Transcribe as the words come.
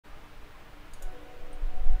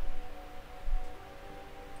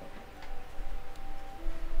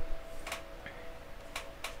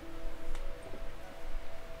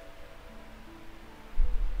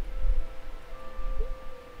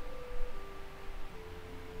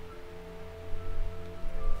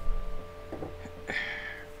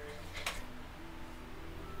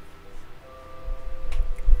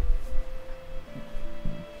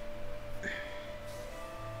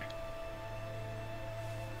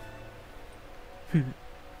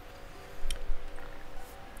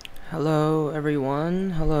Hello everyone,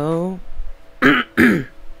 hello.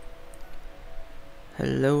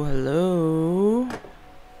 Hello.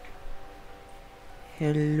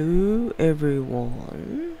 Hello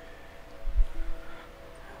everyone.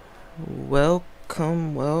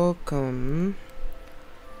 Welcome.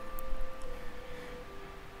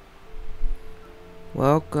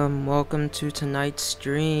 Welcome to tonight's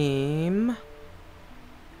stream.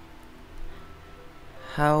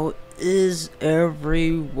 How is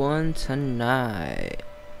everyone tonight?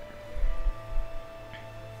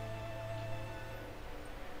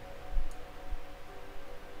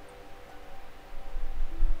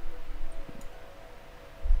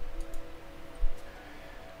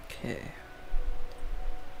 Okay.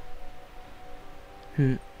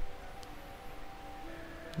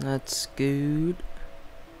 That's good.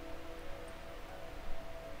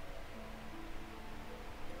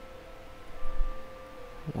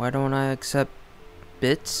 Why don't I accept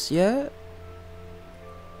bits yet?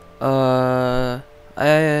 I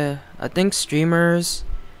think streamers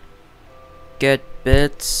get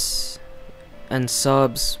bits and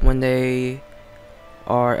subs when they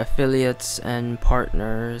are affiliates and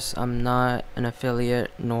partners. I'm not an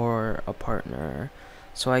affiliate nor a partner,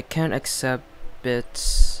 so I can't accept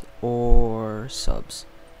bits or subs.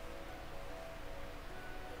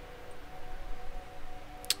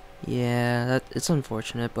 Yeah, it's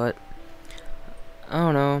unfortunate, but I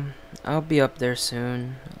don't know. I'll be up there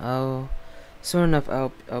soon. Soon enough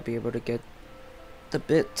I'll be able to get the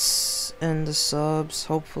bits and the subs,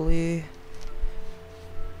 hopefully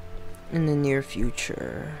in the near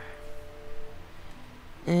future.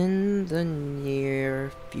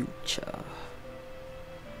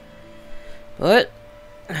 But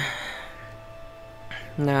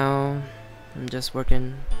now I'm just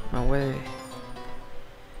working my way.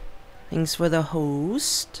 Thanks for the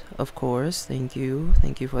host, of course. Thank you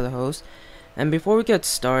for the host. And before we get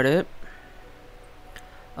started,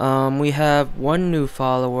 we have one new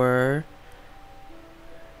follower.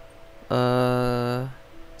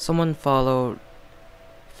 Someone followed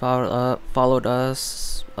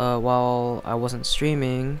us while I wasn't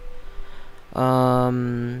streaming.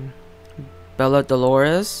 Bella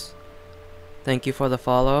Dolores, thank you for the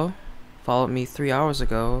follow. Followed me 3 hours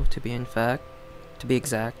ago, to be exact.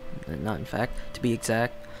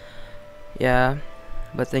 Yeah,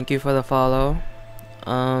 but thank you for the follow.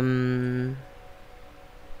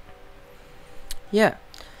 Yeah,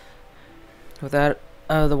 with that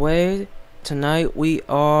out of the way, tonight we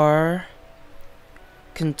are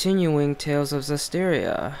continuing Tales of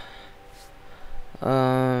Zestiria.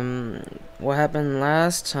 What happened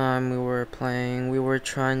last time we were playing, we were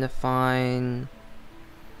trying to find,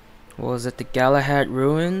 what was it, the Galahad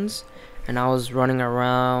ruins, and I was running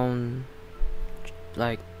around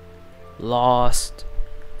like lost,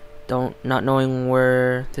 not knowing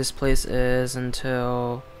where this place is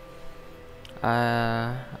until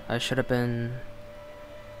I should have been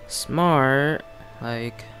smart,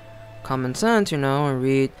 like common sense, and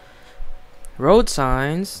read road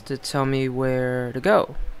signs to tell me where to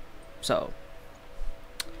go. So,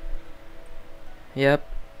 yep,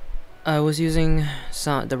 I was using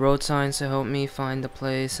the road signs to help me find the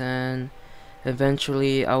place, and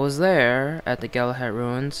eventually I was there at the Galahad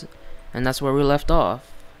ruins, and that's where we left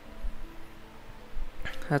off.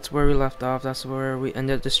 That's where we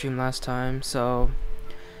ended the stream last time. So,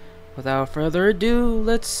 without further ado,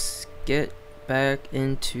 let's get back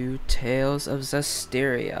into Tales of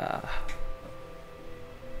Zestiria.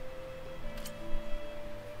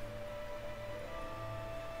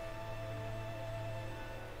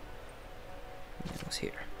 It was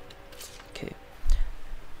here. Okay.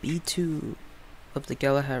 B2 of the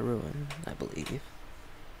Galahad ruin, I believe.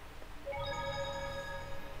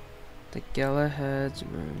 The Galahad's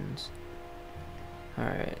ruins.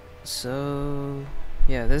 Alright, so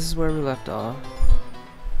yeah, this is where we left off.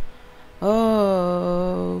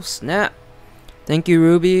 Oh, snap! Thank you,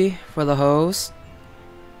 Ruby, for the host.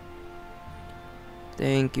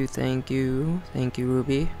 Thank you,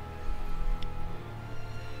 Ruby.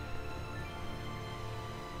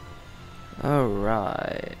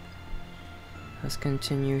 Alright. Let's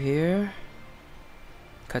continue here.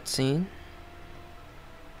 Cutscene.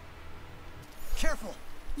 Careful!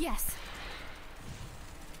 Yes.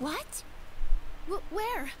 What?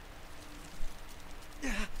 Where?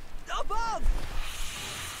 Above!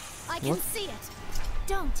 I can see it.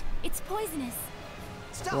 Don't. It's poisonous.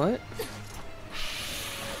 Stop! What?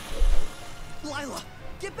 Lila,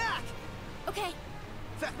 get back! Okay.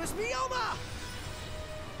 Fekmas Mioma!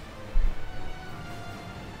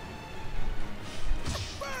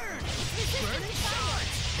 Burn! Burning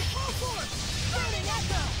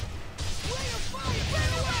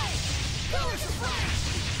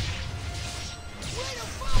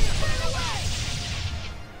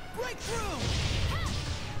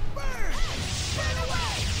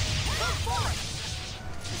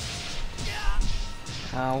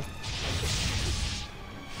Ow.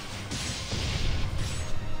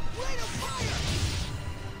 Rain of fire!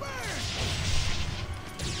 Burn!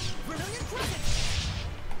 Vermilion crescent!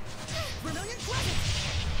 Vermilion crescent!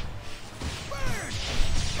 Burn!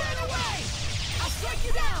 Burn away! I'll strike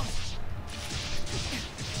you down!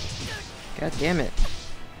 God damn it.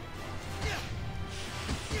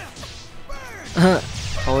 Burn!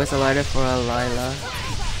 Always a lighter for a Lila.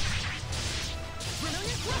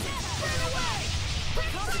 Vermilion crescent! Burn away!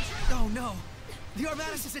 Oh no! The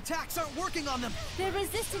Armatus' attacks aren't working on them! They're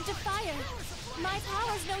resistant to fire. My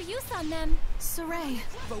power's no use on them. Saray.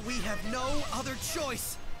 But we have no other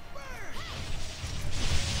choice!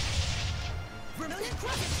 Vermilion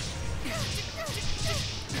crescent!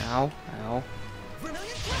 Ow. Ow.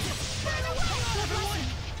 Vermilion crescent! Burn away, everyone!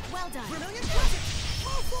 Well done. Vermilion crescent!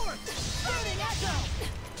 Fall forth! Burning echo!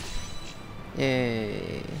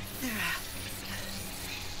 Yay.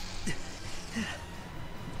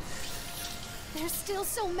 There's still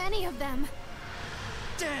so many of them.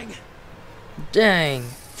 Dang! Dang.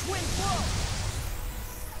 Twin blow!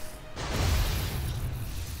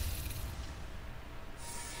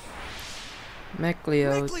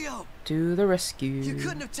 Mechleo Mechleo! to the rescue. You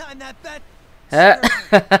couldn't have timed that bet!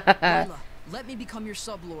 Lila, let me become your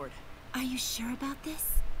sub-lord. Are you sure about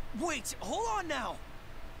this? Wait, hold on now!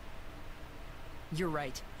 You're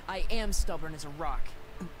right. I am stubborn as a rock.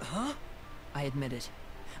 Huh? I admit it.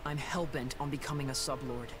 I'm hell-bent on becoming a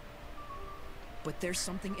sub-lord. But there's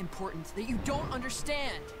something important that you don't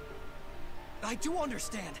understand. I do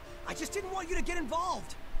understand. I just didn't want you to get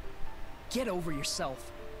involved. Get over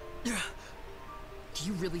yourself. Do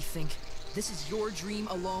you really think this is your dream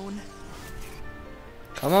alone?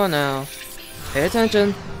 Come on now. Pay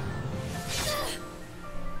attention.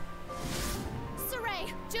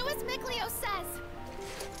 Saray, do as Mechleo says.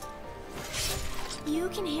 You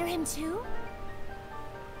can hear him too?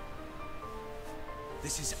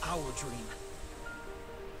 This is our dream.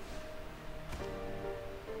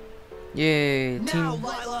 Yay. Now, Team.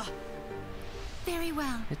 Lila! Very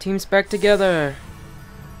well. The team's back together.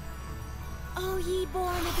 O ye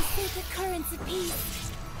born of the sacred currents of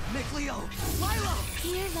peace, Mechleo! Lila!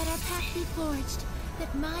 here let our pact be forged,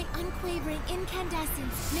 that my unquavering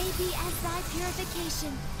incandescence may be as thy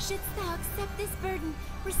purification. Shouldst thou accept this burden,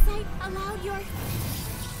 recite aloud your...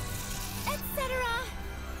 etc.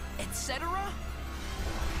 Etc.?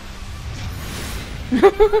 For the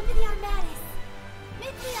Armatus.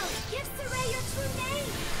 Mechleo, give Saray your true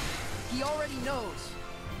name. He already knows.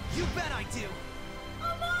 You bet I do!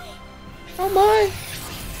 Oh my! Oh my.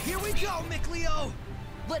 Here we go, Mechleo!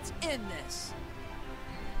 Let's end this.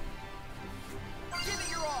 Give it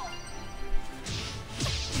your all.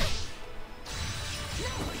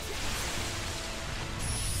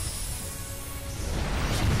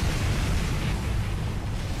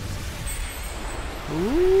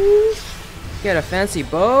 Ooh. Get a fancy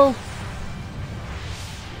bow.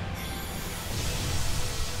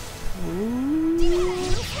 Ooh.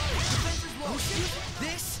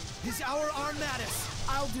 This is our Armatus!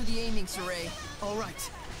 I'll do the aiming, Saray. All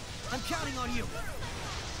right. I'm counting on you.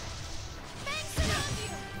 Banks around you!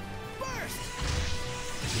 Burst!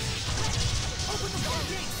 Open the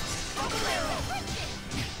floodgates! Double arrow!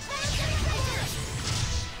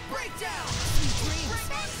 Break down! Sweet dreams!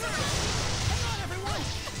 Hang on, everyone!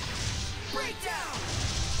 Break down!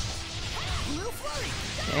 Blue flurry!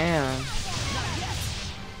 Damn. Not yet!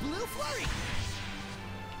 Blue flurry!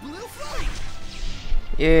 Blue flurry!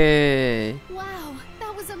 Yay. Wow,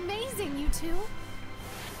 that was amazing, you two.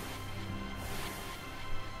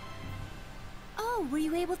 Oh, were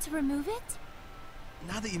you able to remove it?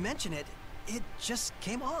 Now that you mention it, it just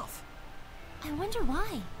came off. I wonder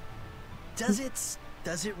why. Does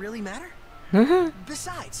it really matter?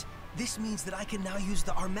 Besides, this means that I can now use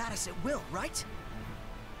the Armatus at will, right?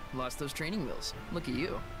 Lost those training wheels. Look at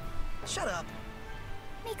you. Shut up.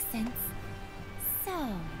 Makes sense. So,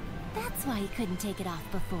 that's why you couldn't take it off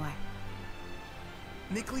before.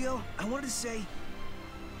 Mechleo, I wanted to say,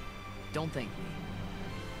 Don't thank me.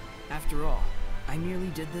 After all, I merely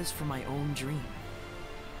did this for my own dream.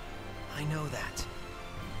 I know that.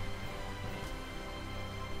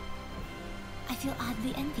 I feel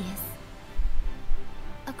oddly envious.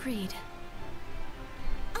 Agreed.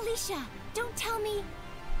 Alicia, don't tell me...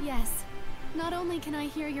 Yes. Not only can I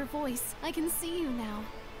hear your voice, I can see you now.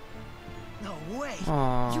 No way.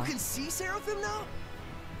 Aww. You can see Seraphim now?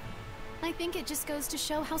 I think it just goes to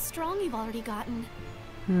show how strong you've already gotten.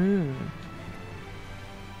 Hmm.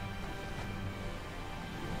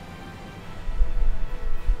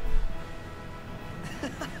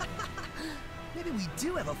 Maybe we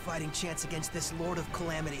do have a fighting chance against this Lord of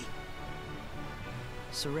Calamity.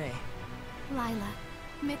 Saray. Lila,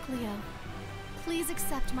 Mikleo, please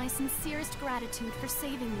accept my sincerest gratitude for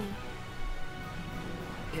saving me.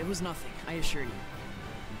 It was nothing, I assure you.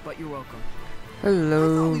 But you're welcome.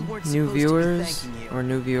 Hello, we weren't new supposed to be viewers thanking you. or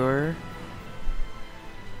new viewer.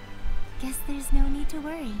 Guess there's no need to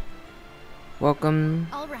worry. Welcome.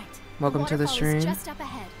 All right. Welcome to the waterfall is stream. just up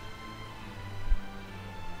ahead.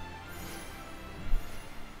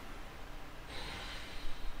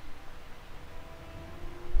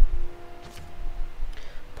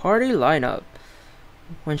 Party lineup.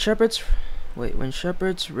 When shepherds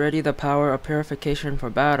ready the power of purification for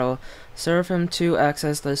battle, Seraphim 2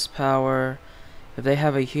 access this power if they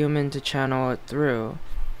have a human to channel it through.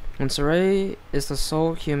 When Saray is the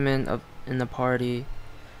sole human in the party,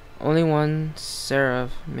 only one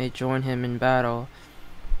Seraph may join him in battle,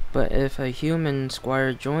 but if a human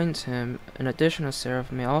squire joins him, an additional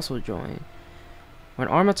Seraph may also join. When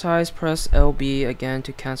armatized, press LB again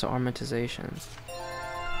to cancel armatization.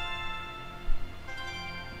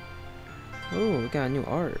 Oh, we got new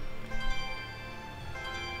art.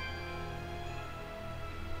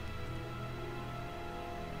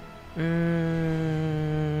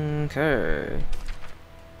 Okay.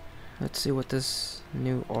 Let's see what this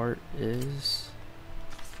new art is.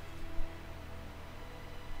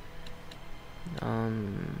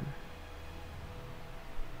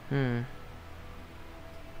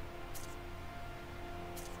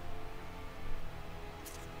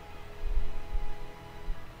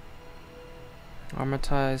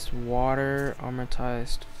 Armatized water,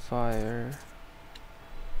 armatized fire.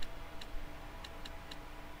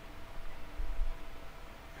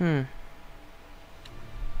 Wait.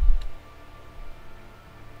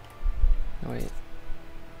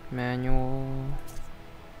 Manual.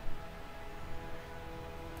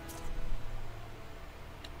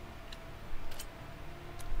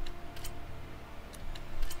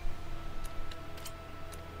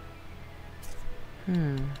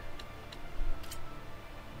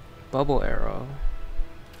 Bubble arrow.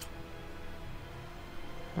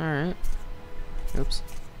 Alright. Oops.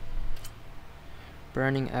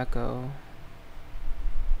 Burning echo.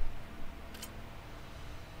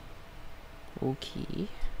 Okay.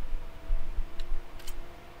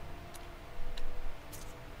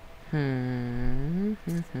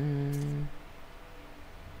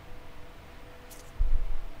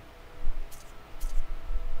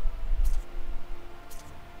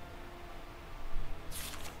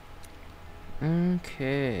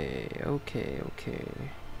 Okay.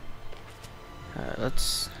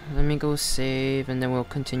 Alright, let me go save and then we'll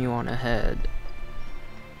continue on ahead.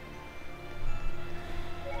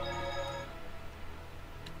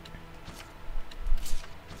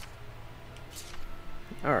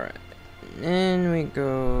 Alright, and we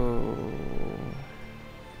go.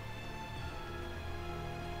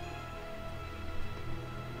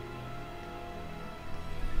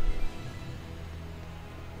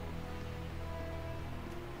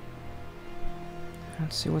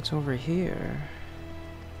 Let's see what's over here.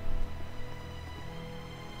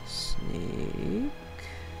 Snake.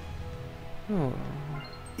 Oh.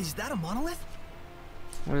 Is that a monolith?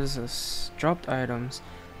 What is this? Dropped items.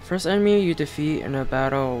 First enemy you defeat in a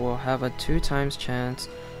battle will have a 2x chance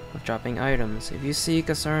of dropping items. If you seek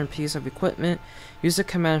a certain piece of equipment, use the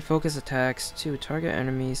command focus attacks to target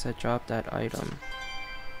enemies that drop that item.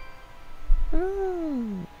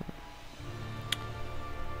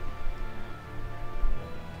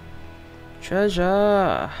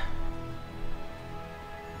 Treasure!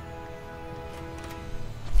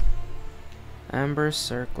 Amber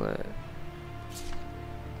circlet.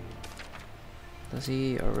 Does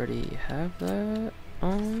he already have that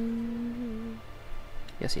on?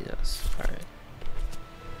 Yes, he does. Alright.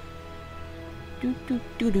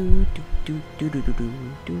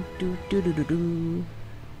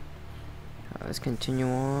 Let's continue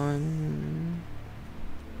on.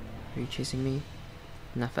 Are you chasing me?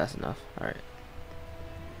 Not fast enough. Alright.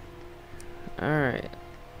 Alright.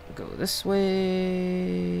 Go this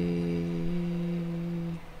way.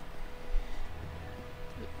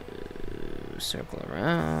 Circle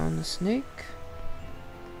around the snake.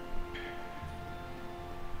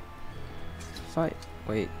 Fight.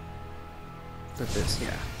 Wait. Look at this,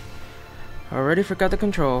 yeah. Already forgot the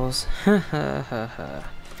controls.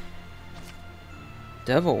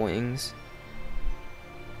 Devil wings.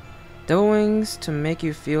 Devil wings to make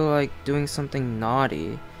you feel like doing something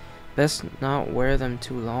naughty. Best not wear them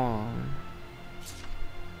too long.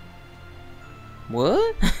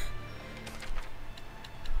 What?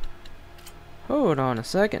 Hold on a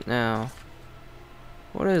second now.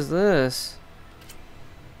 What is this?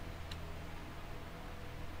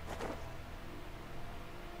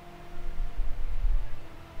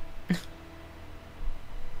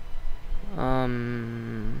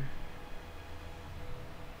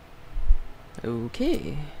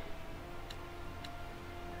 Okay.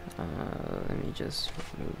 Let me just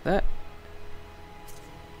remove that.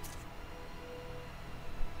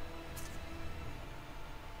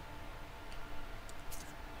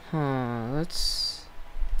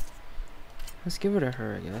 Let's give it to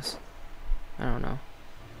her, I guess. I don't know.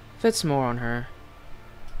 Fits more on her.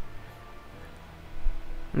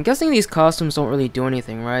 I'm guessing these costumes don't really do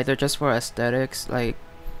anything, right? They're just for aesthetics, like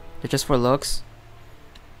they're just for looks.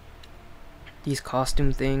 These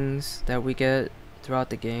costume things that we get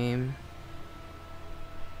throughout the game.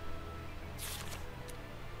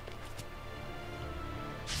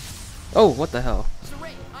 Oh, what the hell?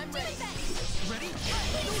 I'm ready. Ready?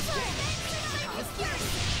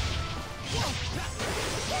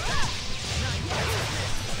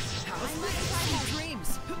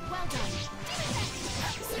 Dreams. Well done.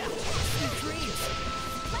 Dreams.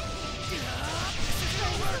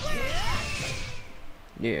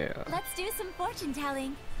 Yeah. Let's do some fortune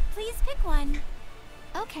telling. Please pick one.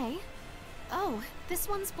 Okay. Oh, this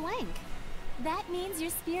one's blank. That means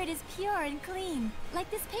your spirit is pure and clean,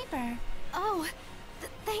 like this paper. Oh,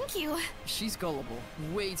 thank you. She's gullible.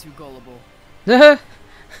 Way too gullible.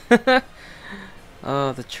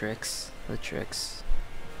 Oh, the tricks. The tricks.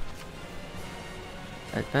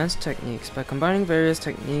 Advanced techniques. By combining various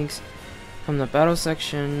techniques from the battle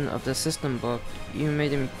section of the system book, you may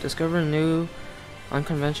discover new,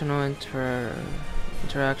 unconventional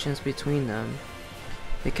interactions between them.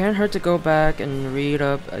 It can't hurt to go back and read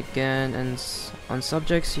up again on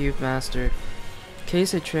subjects you've mastered, in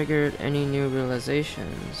case it triggered any new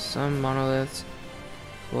realizations. Some monoliths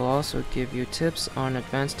will also give you tips on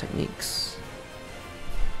advanced techniques.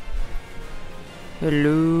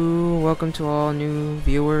 Hello, welcome to all new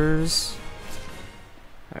viewers.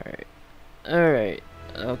 Alright,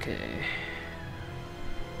 okay.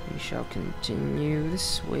 We shall continue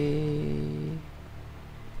this way.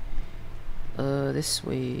 This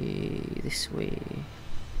way.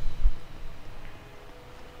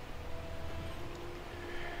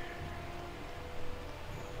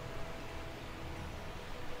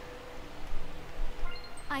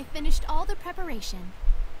 I finished all the preparation.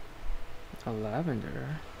 A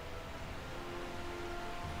lavender.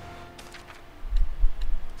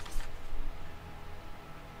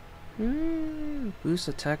 Boost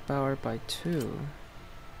attack power by 2.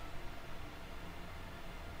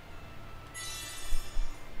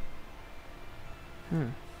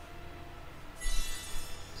 Let's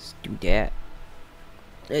do that.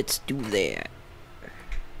 Let's do that.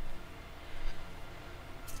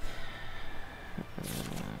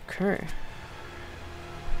 Okay.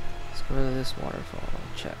 Let's go to this waterfall.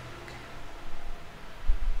 Check.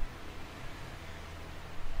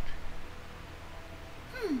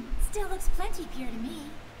 Still looks plenty pure to me.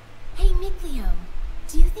 Hey, Mikleo,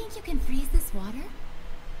 do you think you can freeze this water?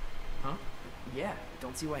 Huh? Yeah,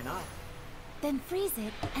 don't see why not. Then freeze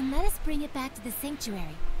it and let us bring it back to the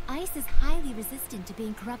sanctuary. Ice is highly resistant to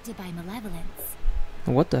being corrupted by malevolence.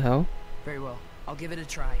 What the hell? Very well. I'll give it a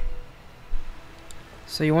try.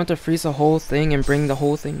 So you want to freeze the whole thing and bring the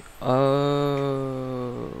whole thing?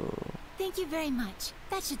 Oh. Thank you very much.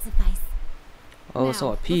 That should suffice. Oh, Now,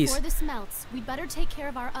 so a piece. Before this melts, we'd better take care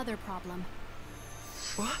of our other problem.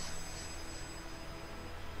 What?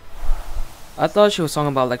 I thought she was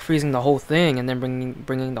talking about like freezing the whole thing and then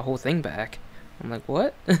bringing the whole thing back. I'm like,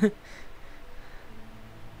 what?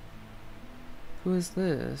 Who is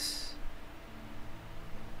this?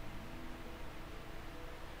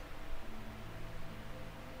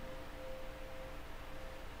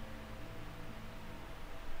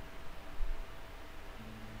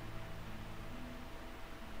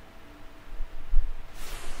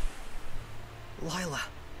 Lila,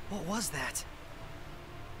 what was that?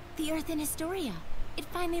 The Earth in Historia. It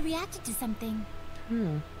finally reacted to something.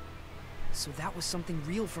 So that was something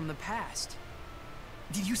real from the past.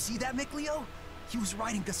 Did you see that, Mikleo? He was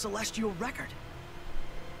writing the celestial record.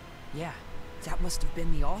 Yeah, that must have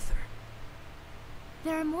been the author.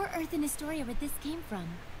 There are more Earth in Historia where this came from.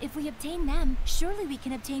 If we obtain them, surely we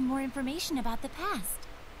can obtain more information about the past.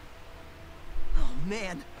 Oh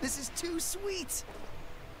man, this is too sweet!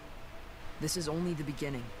 This is only the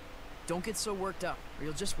beginning. Don't get so worked up, or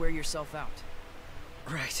you'll just wear yourself out.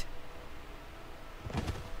 Right.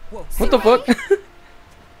 Whoa. What the fuck?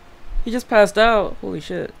 He just passed out. Holy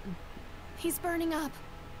shit. He's burning up.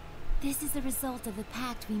 This is a result of the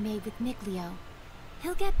pact we made with Mikleo.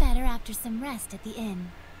 He'll get better after some rest at the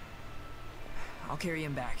inn. I'll carry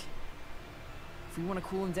him back. If we want to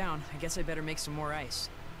cool him down, I guess I better make some more ice.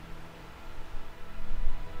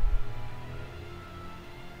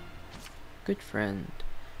 Good friend.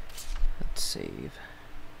 Let's save.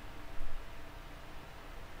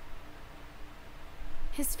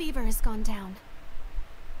 His fever has gone down.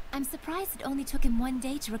 I'm surprised it only took him 1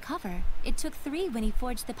 day to recover. It took 3 when he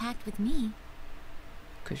forged the pact with me.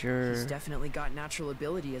 Cause you're... He's definitely got natural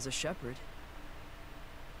ability as a shepherd.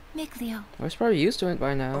 Mikleo. I was probably used to it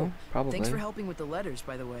by now. Oh, probably. thanks for helping with the letters,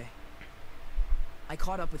 by the way. I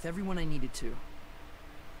caught up with everyone I needed to.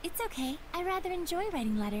 It's okay. I rather enjoy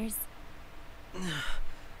writing letters.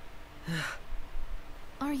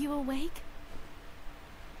 Are you awake?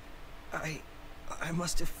 I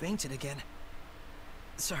must have fainted again.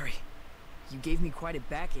 Sorry. You gave me quite a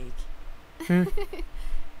backache.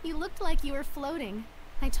 You looked like you were floating.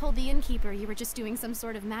 I told the innkeeper you were just doing some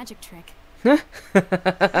sort of magic trick.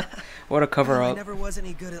 What a cover Well, I up. never was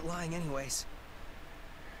any good at lying anyways.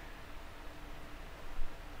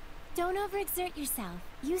 Don't overexert yourself.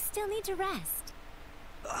 You still need to rest.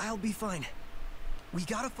 I'll be fine. We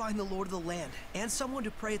gotta find the Lord of the Land, and someone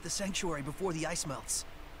to pray at the sanctuary before the ice melts.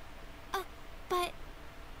 But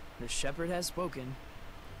The shepherd has spoken.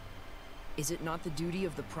 Is it not the duty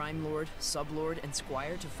of the Prime Lord, Sublord, and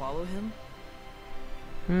Squire to follow him?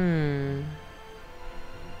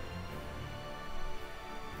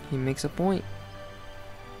 He makes a point.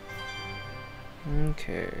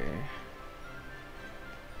 Okay.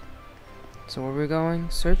 So where are we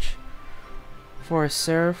going? Search for a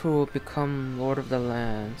seraph who will become Lord of the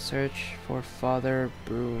Land. Search for Father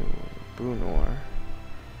Brunor.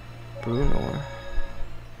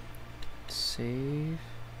 Save.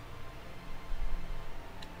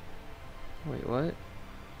 Wait, what?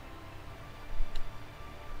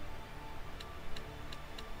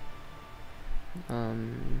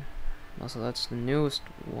 Also that's the newest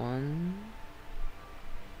one.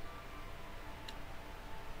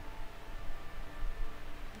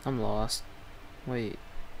 I'm lost. Wait.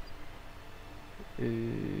 Okay.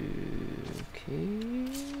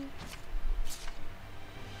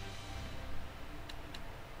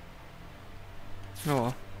 Oh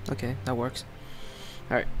well. Okay, that works.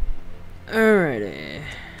 Alright. Alrighty.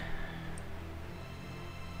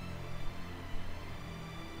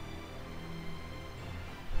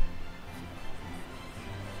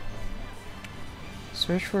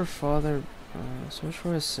 Search for Father. Search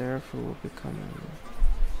for a seraph who will become.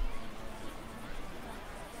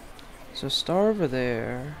 So star over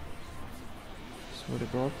there. So to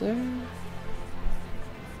go up there?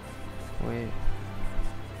 Wait.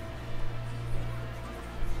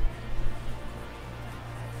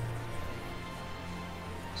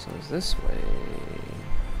 So it's this way.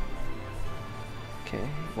 Okay,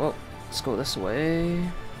 well, let's go this way.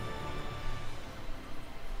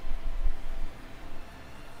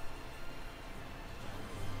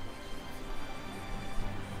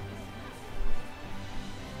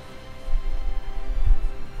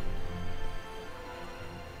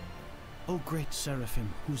 O great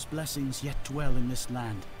Seraphim, whose blessings yet dwell in this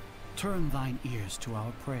land, turn thine ears to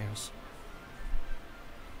our prayers.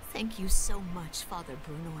 Thank you so much, Father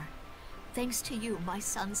Brunor. Thanks to you, my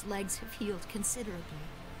son's legs have healed considerably.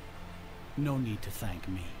 No need to thank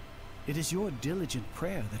me. It is your diligent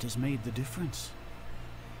prayer that has made the difference.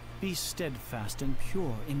 Be steadfast and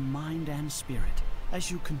pure in mind and spirit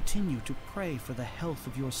as you continue to pray for the health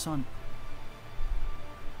of your son.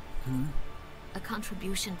 A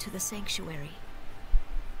contribution to the sanctuary.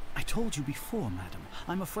 I told you before, madam.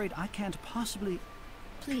 I'm afraid I can't possibly...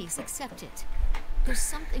 Please accept it. There's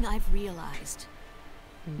something I've realized.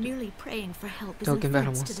 Merely praying for help is an Don't give that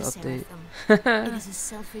offense almost to the update. Seraphim. It is a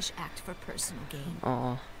selfish act for personal gain.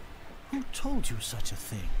 Aw. Who told you such a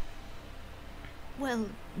thing?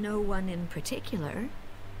 Well, no one in particular.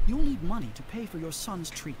 You'll need money to pay for your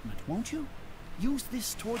son's treatment, won't you? Use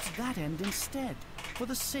this towards that end instead, for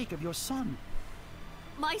the sake of your son.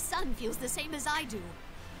 My son feels the same as I do.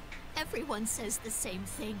 Everyone says the same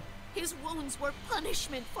thing. His wounds were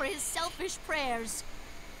punishment for his selfish prayers.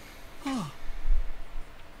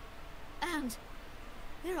 And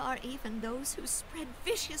there are even those who spread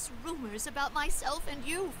vicious rumors about myself and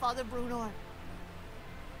you, Father Brunor.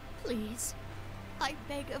 Please, I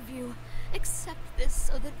beg of you, accept this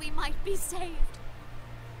so that we might be saved.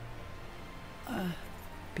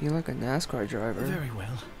 Be like a NASCAR driver. Very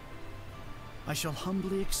well. I shall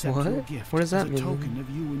humbly accept What? your gift What does that as a mean? token of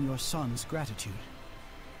you and your son's gratitude.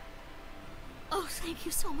 Oh, thank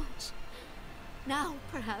you so much. Now,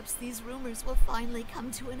 perhaps these rumors will finally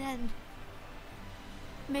come to an end.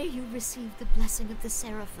 May you receive the blessing of the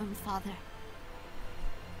Seraphim, Father.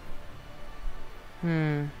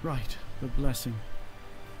 Right, the blessing.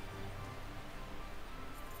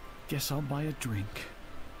 Guess I'll buy a drink.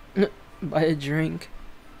 Buy a drink.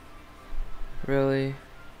 Really?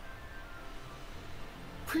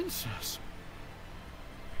 Princess!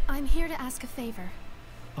 I'm here to ask a favor.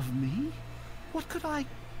 Of me? What could I...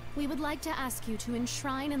 We would like to ask you to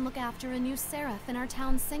enshrine and look after a new seraph in our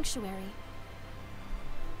town's sanctuary.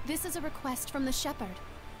 This is a request from the shepherd.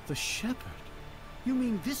 The shepherd? You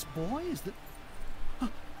mean this boy is the...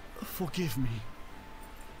 Forgive me.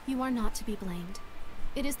 You are not to be blamed.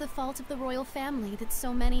 It is the fault of the royal family that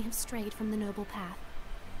so many have strayed from the noble path.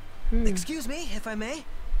 Excuse me, if I may.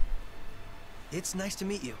 It's nice to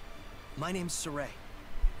meet you. My name's Saray.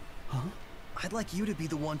 Huh? I'd like you to be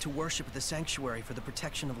the one to worship at the sanctuary for the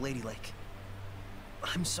protection of Lady Lake.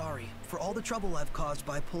 I'm sorry for all the trouble I've caused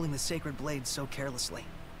by pulling the sacred blade so carelessly.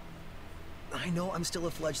 I know I'm still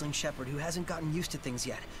a fledgling shepherd who hasn't gotten used to things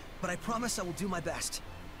yet, but I promise I will do my best.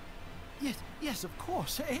 Yes, of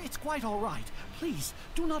course. It's quite all right. Please,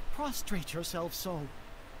 do not prostrate yourself so.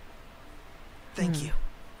 Thank you.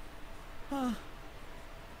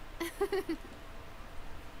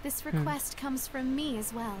 This request comes from me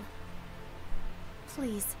as well.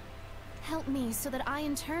 Please, help me so that I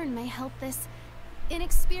in turn may help this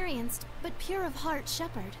inexperienced but pure of heart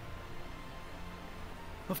shepherd.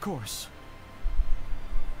 Of course.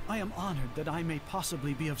 I am honored that I may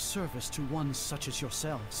possibly be of service to ones such as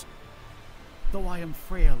yourselves. Though I am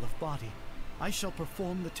frail of body, I shall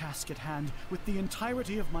perform the task at hand with the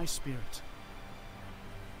entirety of my spirit.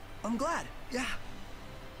 I'm glad.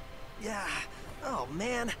 Yeah. Oh,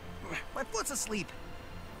 man. My foot's asleep.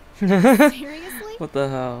 Seriously? What the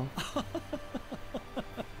hell?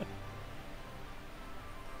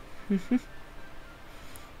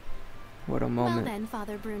 What a moment. Well then,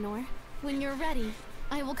 Father Brunor, when you're ready,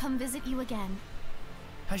 I will come visit you again.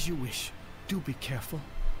 As you wish. Do be careful.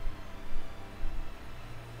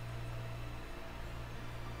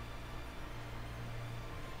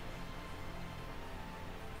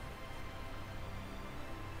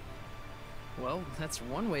 Well, that's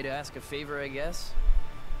one way to ask a favor, I guess.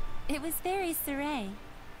 It was very Saray.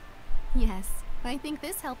 Yes, I think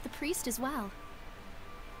this helped the priest as well.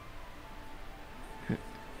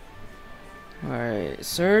 Alright,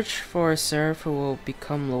 search for a seraph who will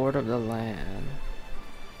become Lord of the Land.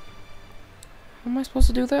 How am I supposed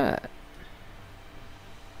to do that?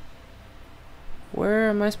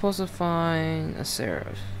 Where am I supposed to find a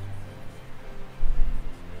seraph?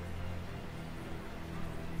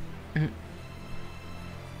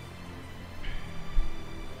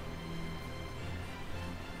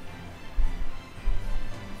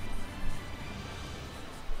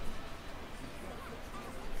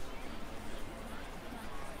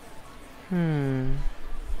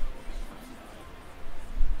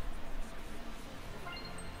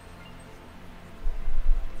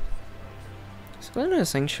 Let's go to the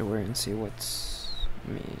sanctuary and see what's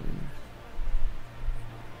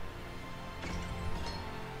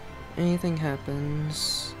anything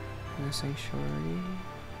happens in the sanctuary.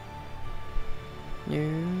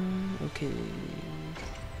 No, okay.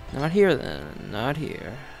 Not here then, not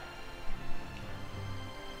here.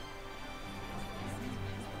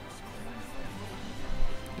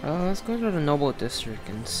 Let's go to the Noble District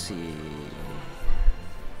and see.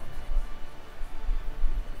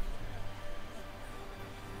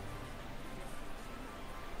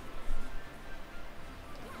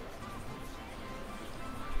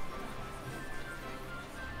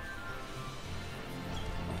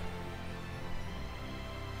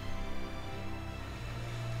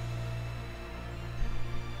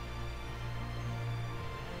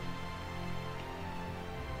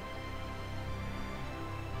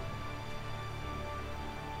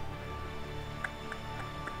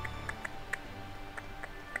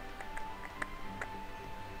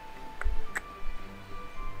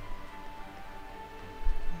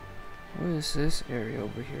 What is this area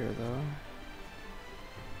over here, though?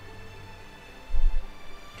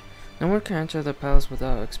 No one can enter the palace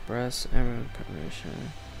without express and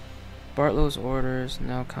permission. Bartlow's orders.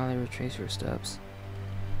 Now kindly retrace your steps.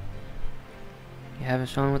 You having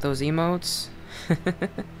fun with those emotes?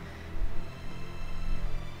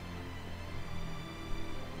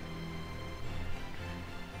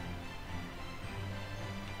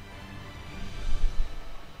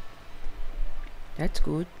 That's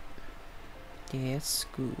good. That's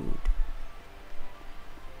good.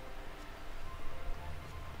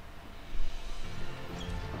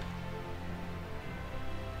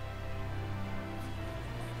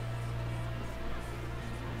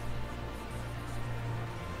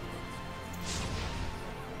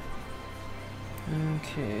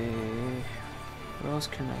 Okay. Where else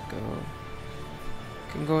can I go?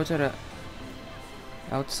 Can go to the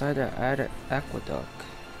outside the aqueduct.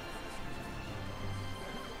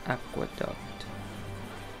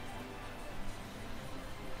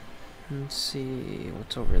 Let's see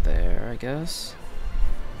what's over there, I guess.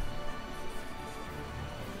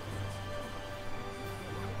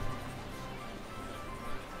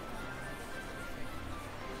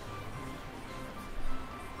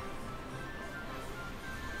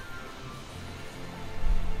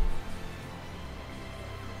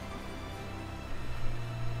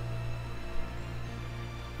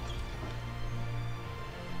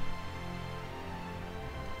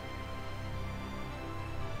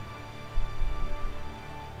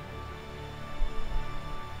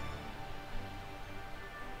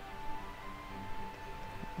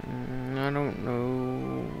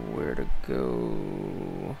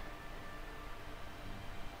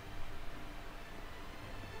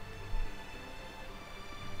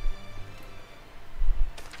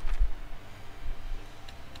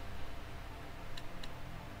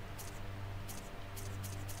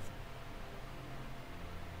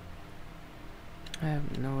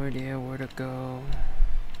 No idea where to go.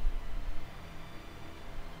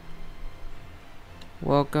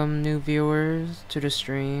 Welcome new viewers to the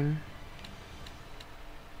stream.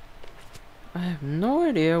 I have no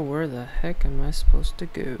idea where the heck am I supposed to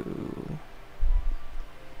go.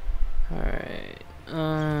 Alright.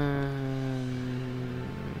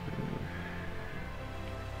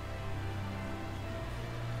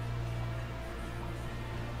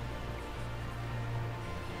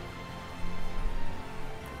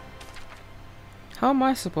 How am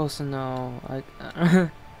I supposed to know? Like,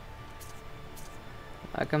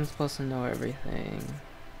 like I'm supposed to know everything.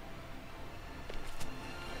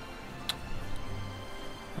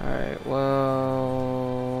 Alright,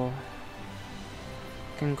 well,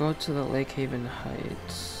 can go to the Lake Haven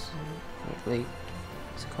Heights. Lake,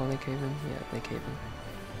 is it called Lake Haven? Yeah, Lake Haven.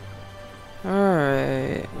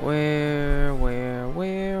 Alright, where?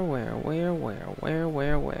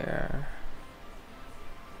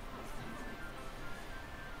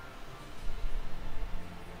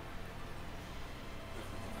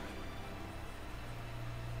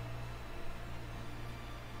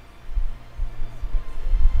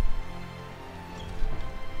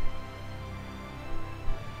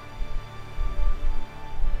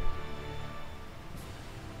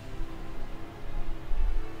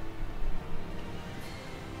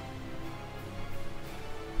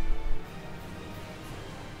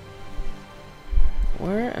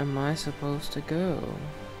 Where am I supposed to go?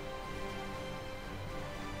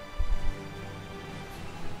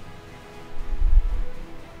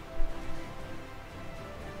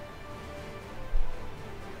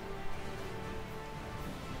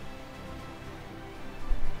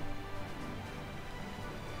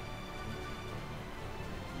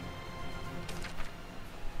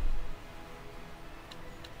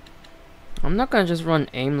 I'm not gonna just run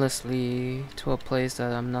aimlessly to a place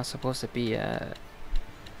that I'm not supposed to be at.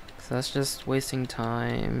 That's just wasting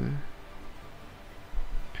time.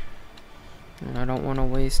 And I don't want to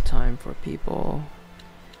waste time for people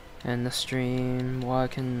in the stream while I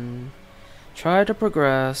can try to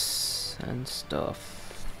progress and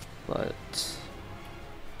stuff. But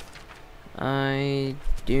I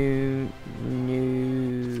don't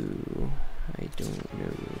know.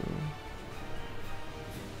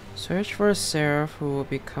 Search for a seraph who will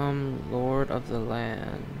become Lord of the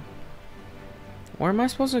land. Where am I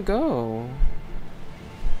supposed to go?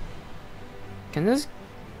 Can this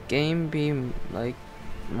game be like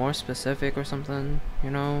more specific or something?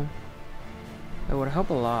 You know? It would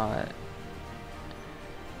help a lot.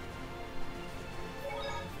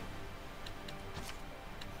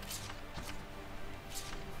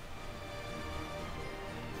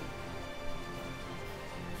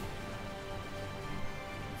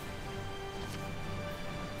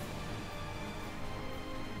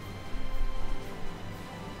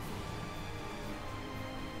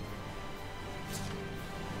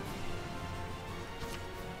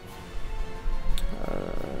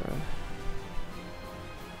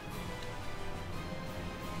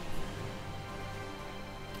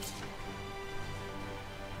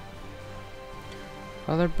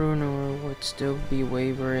 Father Bruno would still be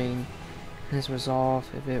wavering in his resolve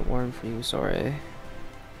if it weren't for you, sorry.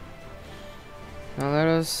 Now let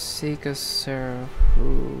us seek a seraph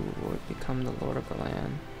who would become the Lord of the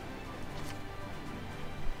land.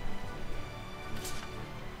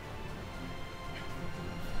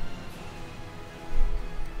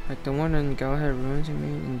 Like the one in Galahad ruins, you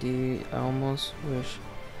mean? Indeed, I almost wish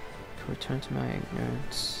to return to my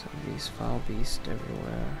ignorance of these foul beasts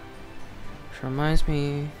everywhere. Which reminds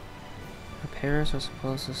me, repairs are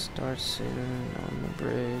supposed to start soon on the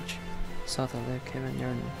bridge south of Lake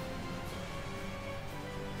Haven.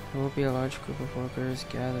 There will be a large group of workers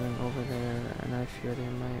gathering over there, and I fear they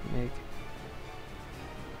might make.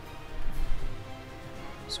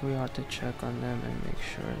 So we ought to check on them and make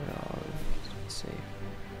sure they're all safe.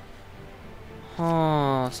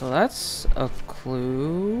 Huh, so that's a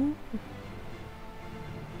clue.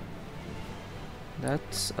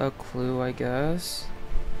 That's a clue, I guess.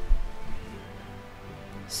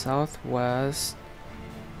 Southwest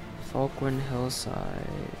Falkland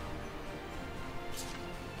Hillside.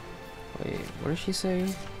 Wait, what did she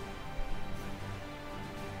say?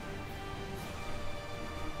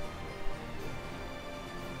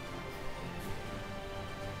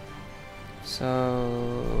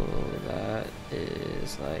 So that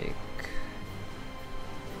is like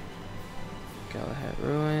Galahad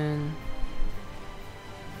Ruin.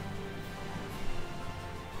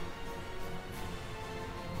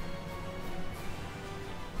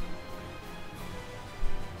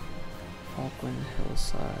 Falkland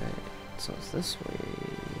Hillside. So it's this way.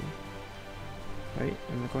 Right?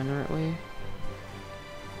 Am I going the right way?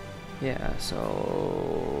 Yeah,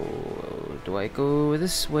 so do I go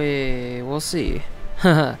this way? We'll see.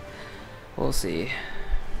 We'll see.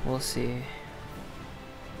 We'll see.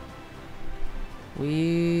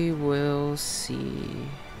 We will see.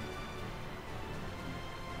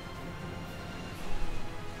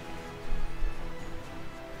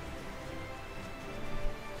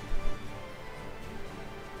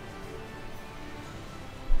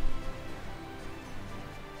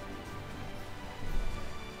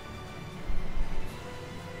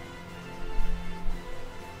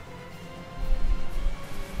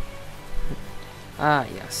 Ah,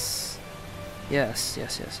 yes. Yes,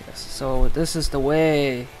 yes, yes, yes. So this is the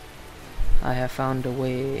way. I have found a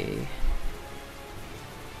way.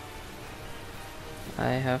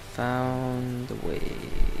 I have found the way.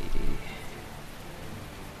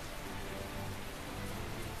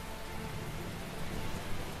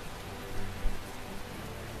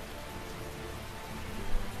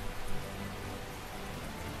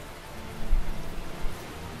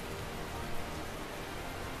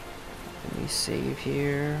 Let me save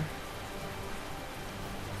here.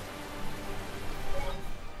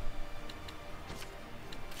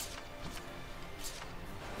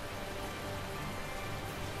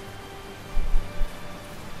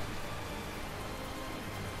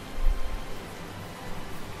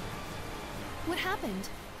 What happened?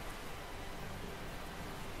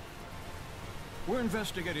 We're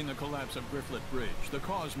investigating the collapse of Grifflet Bridge. The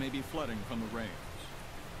cause may be flooding from the rains.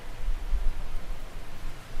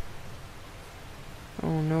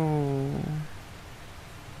 Oh no.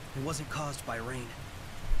 It wasn't caused by rain.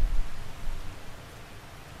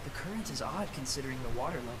 The current is odd considering the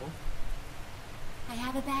water level. I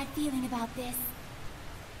have a bad feeling about this.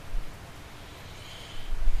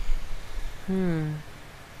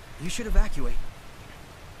 You should evacuate.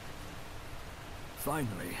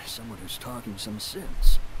 Finally, someone who's talking some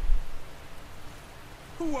sense.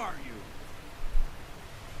 Who are you?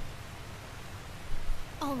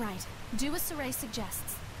 All right, do as Saray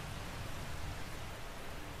suggests.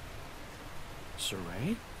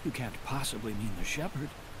 Saray? You can't possibly mean the shepherd.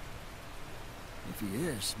 If he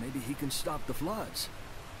is, maybe he can stop the floods.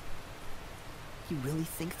 You really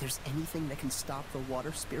think there's anything that can stop the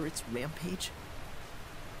water spirit's rampage?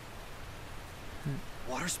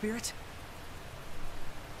 Water spirit?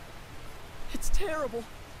 It's terrible.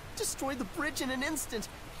 Destroyed the bridge in an instant.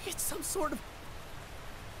 It's some sort of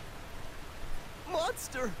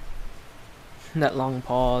monster. That long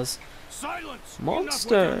pause. Silence!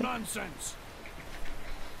 Monster! Enough with your nonsense!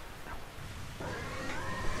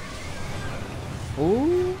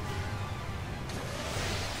 Ooh.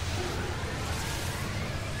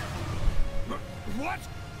 What?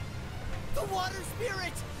 The water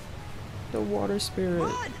spirit! The water spirit.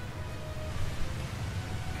 Run!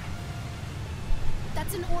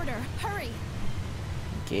 That's an order. Hurry!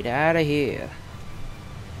 Get out of here.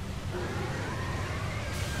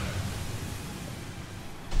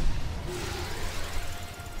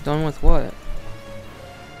 Done with what?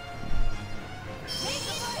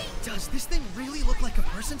 Does this thing really look like a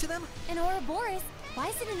person to them? An Ouroboros? Why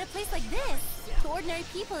sit in a place like this? To ordinary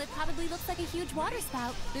people, it probably looks like a huge water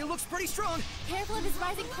spout. It looks pretty strong. Careful of his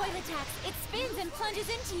rising coil attacks. It spins and plunges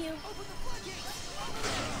into you.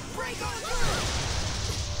 Break on through!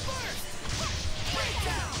 Burst! Break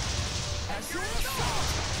down! As your assault!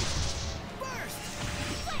 Burst!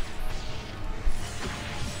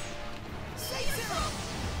 Say zero!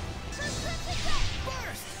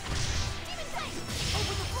 Burst!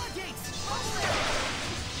 Open the floodgates!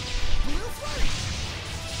 Blue flurry!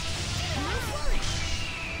 Blue flurry!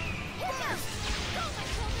 Burst!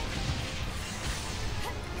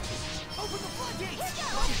 Open the floodgates!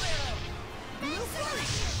 Blue flurry!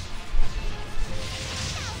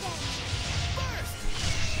 Burst!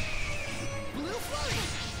 Blue flurry!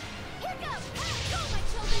 Here goes! Go, my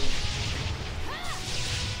children! Burst!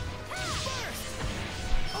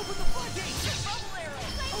 Open the floodgates! Bubble arrow!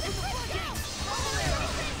 Open the floodgates! Bubble arrow!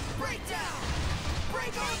 Break down!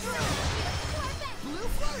 Break on through! Blue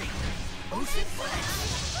flurry! Ocean flash!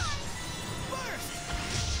 Burst!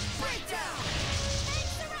 Break down!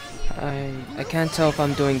 I can't tell if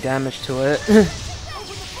I'm doing damage to it. Open the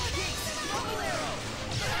floodgates! Bubble arrow!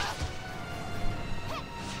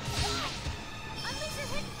 Unleash your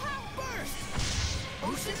hidden power! Burst!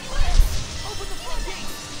 Ocean flash! Open the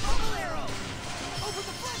floodgates! Bubble arrow! Open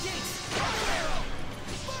the floodgates! Bubble arrow!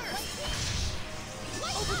 Burst!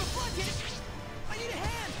 Open the floodgates! I need a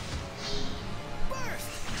hand! Burst!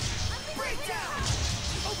 Break down!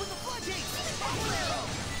 Open the floodgates! Bubble arrow!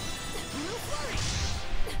 Blue flurry!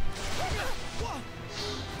 Whoa!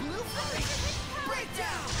 Blue flurry!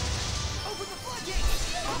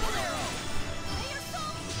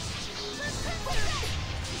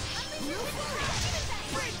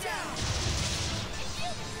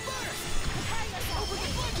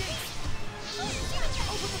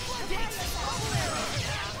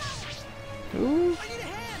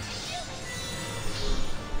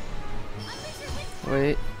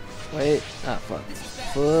 Wait. Ah, fuck.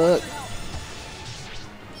 Fuck.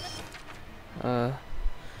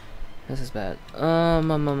 This is bad.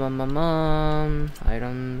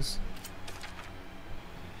 Items.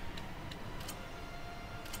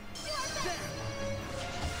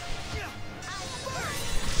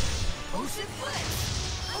 Ocean Flick!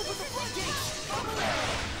 Open the floodgates! Bubble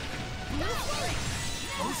arrow! No worry!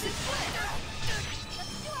 Ocean Flick!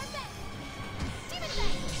 Let's do our best! Demon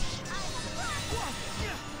Bang! I have a plan!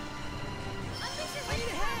 Unleash your I need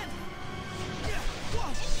a hand!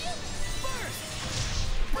 Whoa! Infuse! Burst!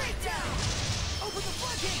 Breakdown! Open the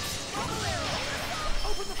floodgates! Bubble arrow!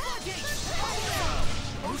 Open the floodgates! Bubble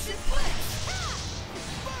arrow! Ocean Flick!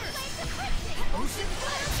 Burst! Ocean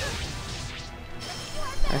Flick!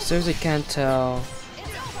 I seriously can't tell.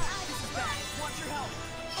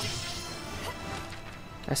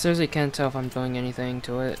 I seriously can't tell if I'm doing anything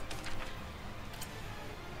to it.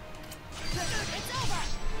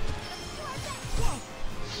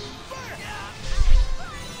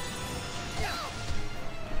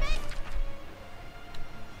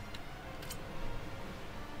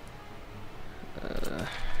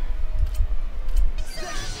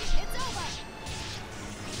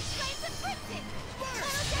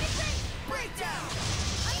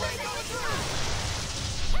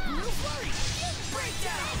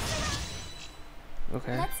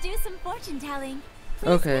 Okay. Let's do some fortune telling. Please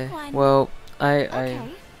Okay. pick one. Well, I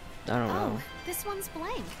Okay. don't know. Oh, this one's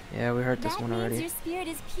blank. Yeah, we heard this That one means already. your spirit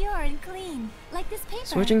is pure and clean, like this paper.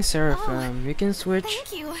 Switching Seraphim. You can switch.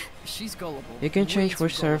 Thank you. She's gullible. You can Way change too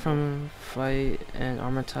which gullible. Seraphim fight and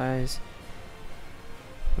armortize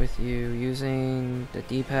with you using the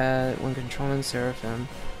D-pad when controlling Seraphim.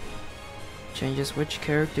 Changes which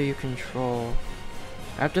character you control.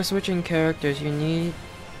 After switching characters,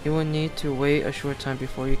 you will need to wait a short time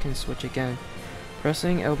before you can switch again.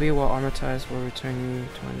 Pressing LB while armortized will return you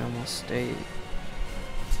to a normal state.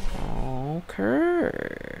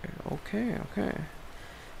 Okay.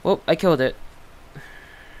 Well, I killed it.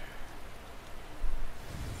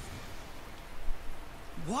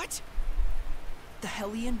 What? The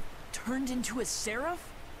Hellion turned into a seraph?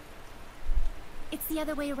 It's the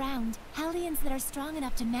other way around. Hellions that are strong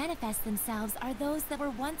enough to manifest themselves are those that were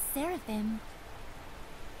once seraphim.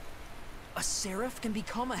 A seraph can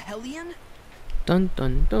become a Hellion? Dun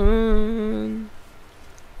dun dun.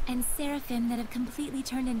 And seraphim that have completely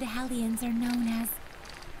turned into hellions are known as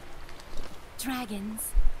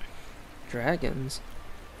dragons. Dragons.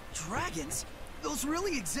 Dragons? Those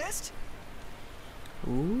really exist?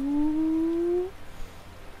 Ooh.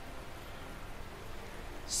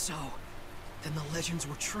 So, then the legends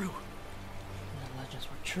were true. The legends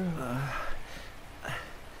were true.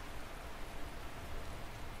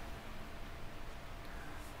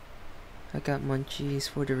 I got munchies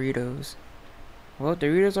for Doritos. Well,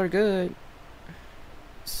 Doritos are good.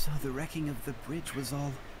 So the wrecking of the bridge was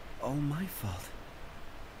all my fault.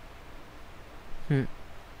 I'm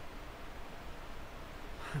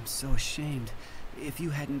so ashamed. If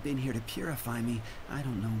you hadn't been here to purify me, I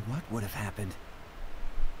don't know what would have happened.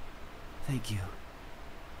 Thank you.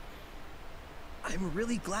 I'm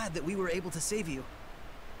really glad that we were able to save you.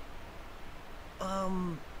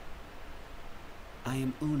 I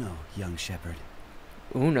am Uno, young shepherd.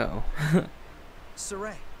 Uno.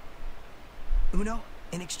 Saray. Uno,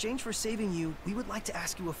 in exchange for saving you, we would like to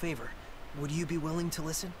ask you a favor. Would you be willing to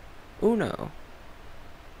listen? Uno.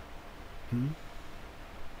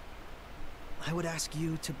 I would ask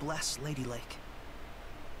you to bless Lady Lake.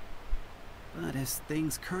 But as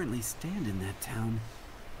things currently stand in that town...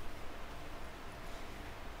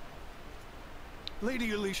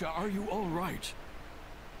 Lady Alicia, are you all right?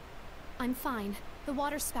 I'm fine. The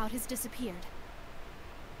water spout has disappeared.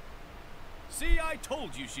 See, I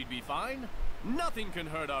told you she'd be fine. Nothing can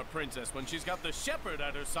hurt our princess when she's got the shepherd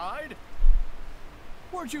at her side.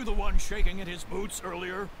 Weren't you the one shaking at his boots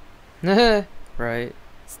earlier? Right.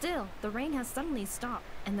 Still, the rain has suddenly stopped,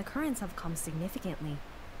 and the currents have calmed significantly.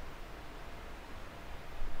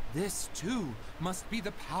 This, too, must be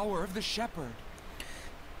the power of the shepherd.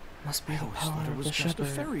 Must be I the always power thought it of was the just a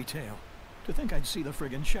shepherd. fairy tale. To think I'd see the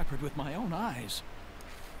friggin' shepherd with my own eyes.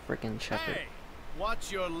 Frickin' shepherd. Hey,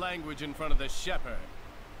 watch your language in front of the shepherd.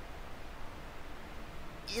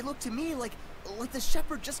 It looked to me like the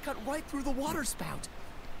shepherd just cut right through the water spout.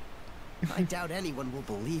 I doubt anyone will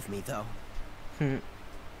believe me, though.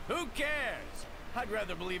 Who cares? I'd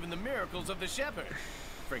rather believe in the miracles of the shepherd.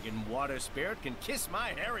 Friggin' water spirit can kiss my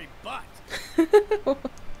hairy butt.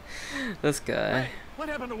 This guy. Hey, what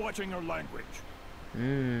happened to watching your language?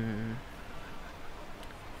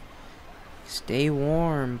 Stay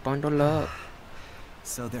warm, bundle up.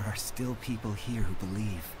 So there are still people here who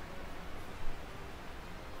believe.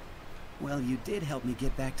 Well, you did help me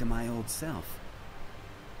get back to my old self.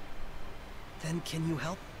 Then can you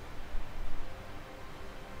help?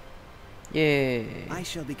 Yay. I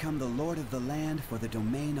shall become the lord of the land for the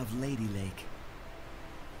domain of Lady Lake.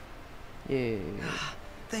 Yay.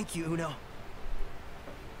 Thank you, Uno.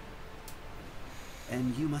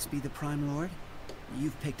 And you must be the Prime Lord?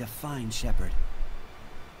 You've picked a fine shepherd.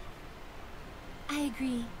 I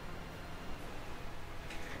agree.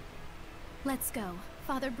 Let's go.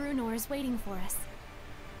 Father Brunor is waiting for us.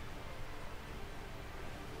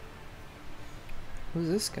 Who's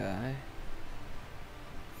this guy?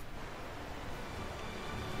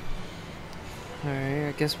 Alright,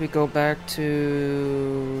 I guess we go back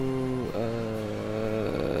to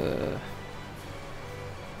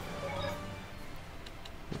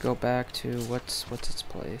we go back to what's its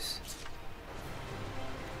place?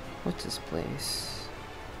 What's its place?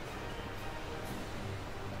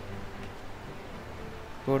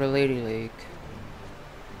 Go to Lady Lake.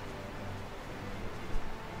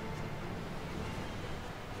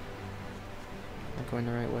 Am I going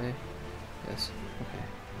the right way? Yes.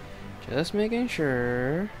 Okay. Just making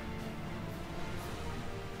sure.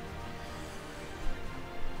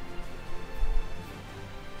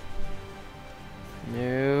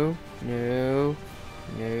 No, no,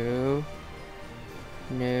 no,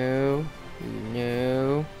 no,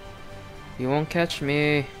 no. You won't catch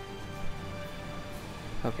me.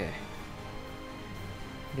 Okay.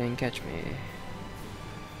 You didn't catch me.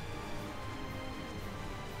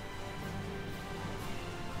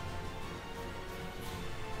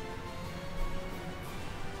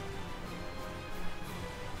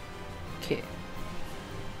 Okay.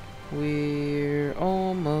 We're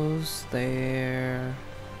almost there.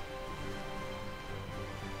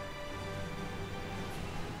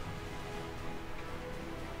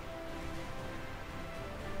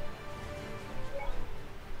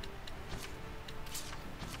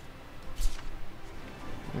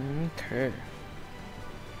 Okay.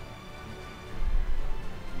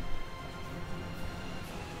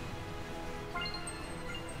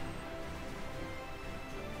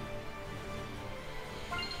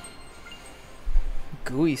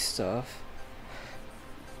 Gooey stuff.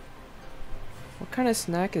 What kind of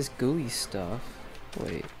snack is gooey stuff?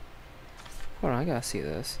 Wait. Hold on, I gotta see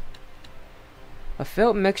this. A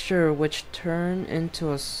filled mixture which turned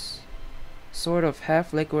into a sort of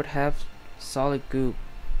half liquid, half solid goop.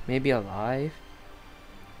 Maybe alive?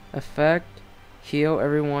 Effect: heal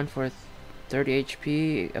everyone for 30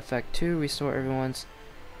 HP. Effect 2: restore everyone's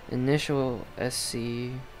initial SC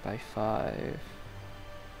by 5.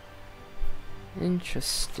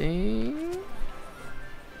 Interesting.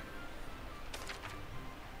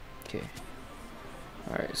 Okay.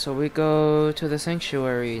 Alright, so we go to the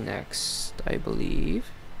sanctuary next, I believe.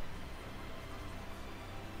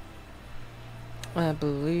 I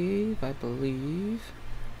believe.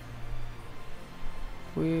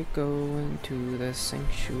 We're going to the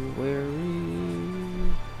sanctuary.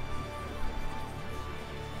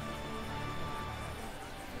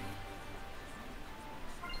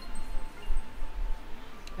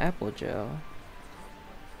 Apple gel.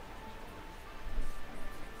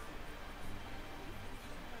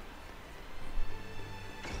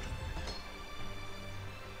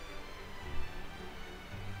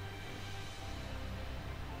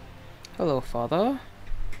 Hello, Father.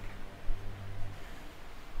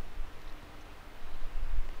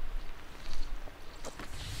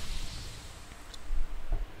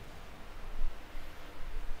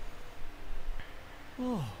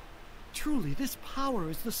 Oh, truly, this power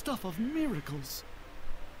is the stuff of miracles.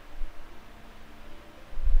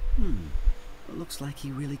 Looks like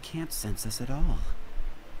he really can't sense us at all.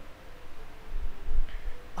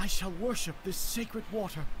 I shall worship this sacred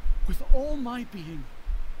water with all my being.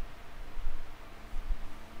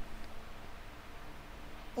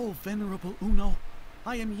 O venerable Uno,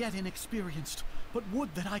 I am yet inexperienced, but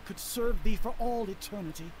would that I could serve thee for all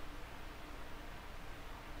eternity.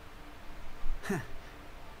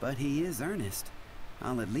 But he is earnest.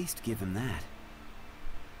 I'll at least give him that.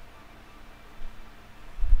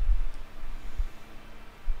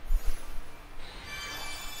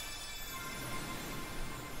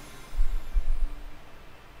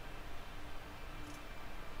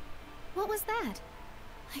 What was that?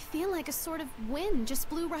 I feel like a sort of wind just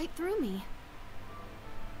blew right through me.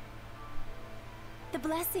 The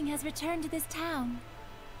blessing has returned to this town.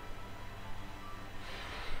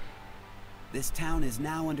 This town is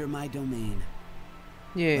now under my domain.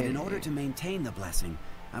 Yeah. But in order to maintain the blessing,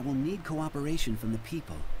 I will need cooperation from the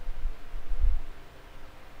people.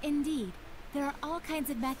 Indeed, there are all kinds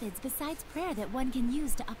of methods besides prayer that one can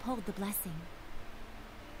use to uphold the blessing.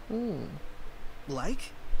 Ooh.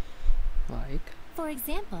 Like? Like? For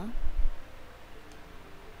example,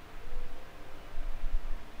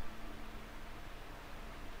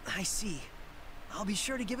 I see. I'll be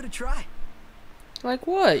sure to give it a try. Like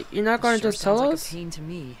what? You're not gonna Sure just tell sounds us? like a pain to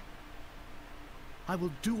me. I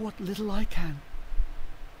will do what little I can.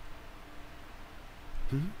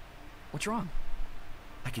 What's wrong?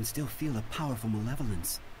 I can still feel a powerful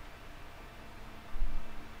malevolence.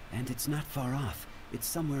 And it's not far off. It's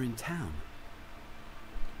somewhere in town.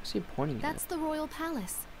 What's he pointing at? That's the royal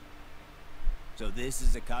palace. So this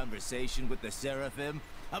is a conversation with the Seraphim?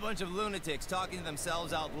 A bunch of lunatics talking to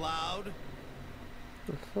themselves out loud?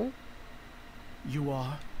 The fuck? You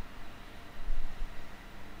are?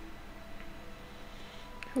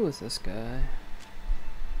 Who is this guy?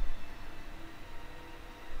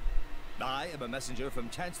 I am a messenger from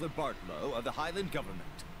Chancellor Bartlow of the Highland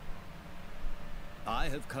government. I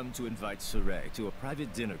have come to invite Saray to a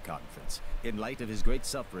private dinner conference in light of his great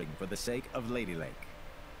suffering for the sake of Lady Lake.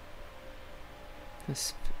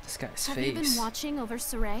 This guy's Have face. you been watching over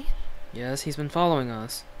Saray? Yes, he's been following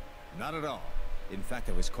us. Not at all. In fact,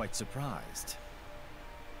 I was quite surprised.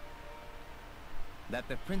 That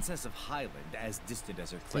the Princess of Highland, as distant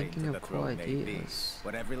as her claim Thinking to of the throne may be, co-ideas.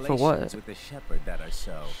 would have For relations what? with the shepherd that are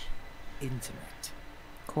so intimate.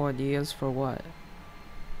 Cool ideas for what?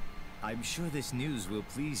 I'm sure this news will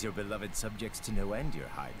please your beloved subjects to no end, Your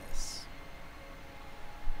Highness.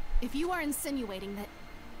 If you are insinuating that...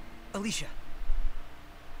 Alicia.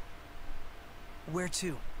 Where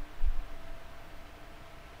to?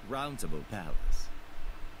 Roundtable Palace.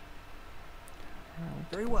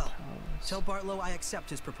 Very well. Tell Bartlow I accept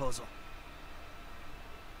his proposal.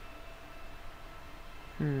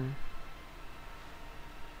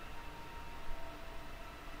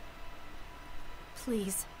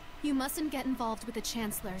 Please, you mustn't get involved with the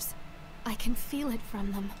Chancellors. I can feel it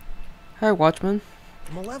from them. Hi, Watchman.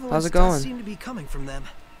 The malevolence How's it does going? seem to be coming from them.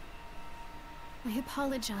 I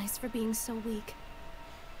apologize for being so weak.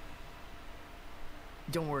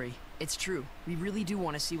 Don't worry, it's true. We really do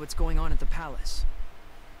want to see what's going on at the palace.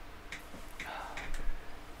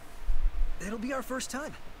 It'll be our first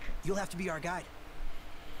time. You'll have to be our guide.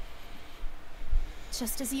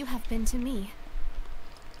 Just as you have been to me.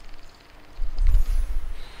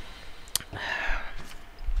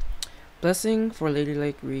 Blessing for Lady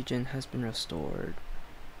Lake region has been restored.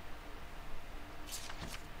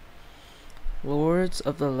 Lords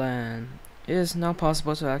of the Land. It is now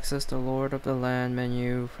possible to access the Lord of the Land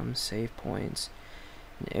menu from save points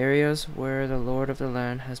in areas where the Lord of the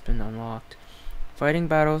Land has been unlocked. Fighting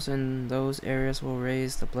battles in those areas will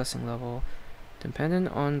raise the blessing level. Dependent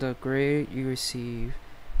on the grade you receive,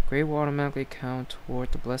 grade will automatically count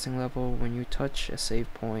toward the blessing level when you touch a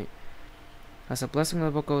save point. As the blessing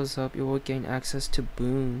level goes up, you will gain access to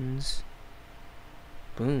boons.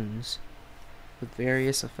 Boons with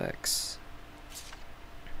various effects.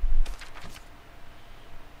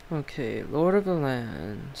 Okay, Lord of the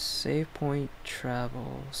Land, save point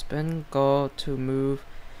travel. Spend gold to move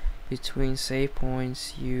between save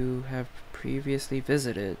points you have previously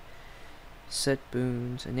visited. Set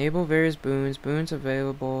boons. Enable various boons. Boons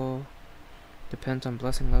available depends on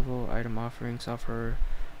blessing level. Item offerings offer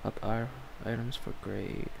up our items for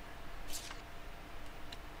grade.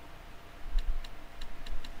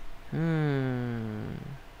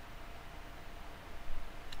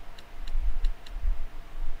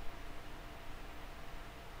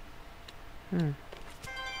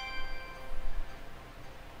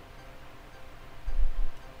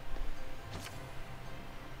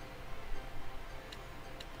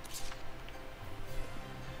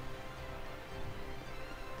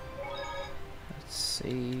 Let's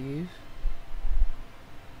save.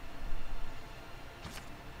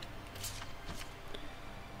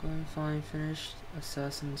 Go and find finished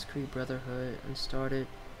Assassin's Creed Brotherhood and started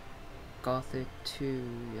Gothic 2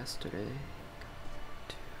 yesterday.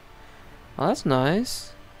 Oh, that's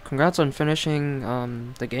nice. Congrats on finishing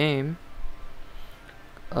the game.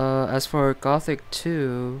 As for Gothic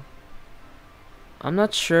 2, I'm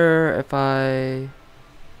not sure if I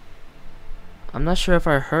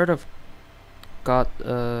heard of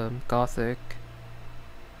Gothic.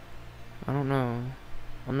 I don't know.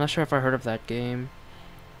 I'm not sure if I heard of that game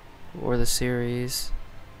or the series.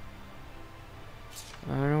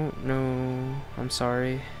 I don't know. I'm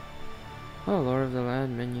sorry. Oh, Lord of the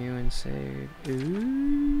Land menu and save.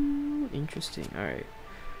 Ooh, interesting. Alright.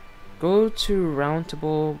 Go to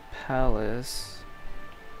Roundtable Palace.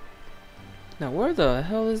 Now, where the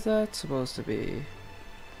hell is that supposed to be?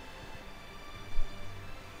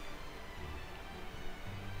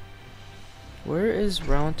 Where is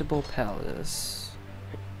Roundtable Palace?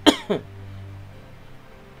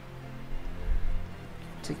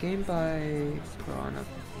 game by Piranha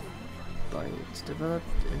Bytes, developed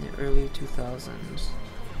in the early 2000s.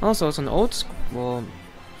 Also, it's an old school. Well,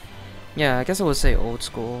 yeah, I guess I would say old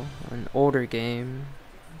school, an older game,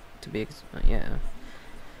 to be yeah.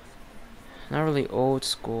 Not really old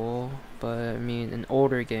school, but I mean an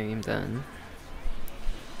older game then.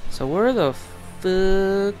 So where the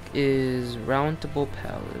fuck is Roundtable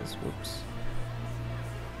Palace? Whoops.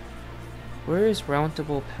 Where is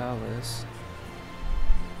Roundtable Palace?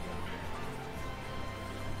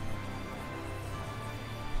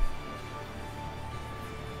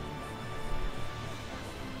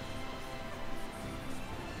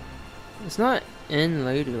 It's not in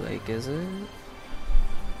Lady Lake, is it?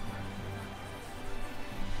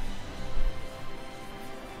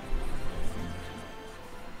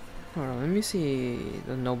 Hold on, let me see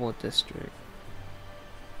the Noble District.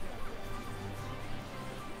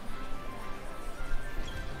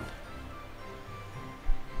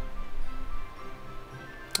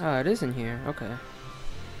 Ah, it is in here. Okay.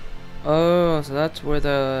 Oh, so that's where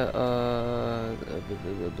the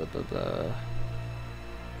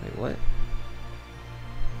wait, what?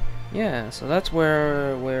 Yeah, so that's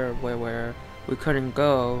where we couldn't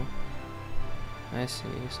go. I see.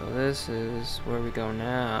 So this is where we go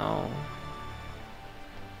now.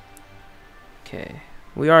 Okay,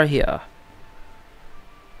 we are here.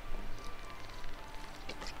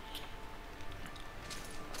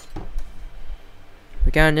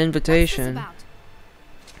 We got an invitation.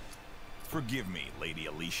 Forgive me, Lady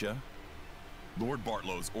Alicia. Lord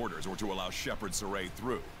Bartlow's orders were to allow Shepherd Saray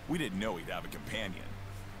through. We didn't know he'd have a companion.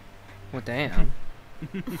 Well, damn.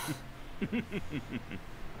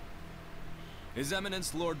 His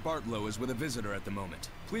Eminence Lord Bartlow is with a visitor at the moment.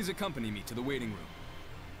 Please accompany me to the waiting room.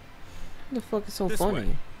 What the fuck is so This funny?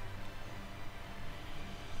 way.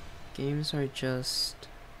 Games are just...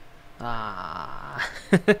 Ah.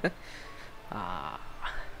 Ah.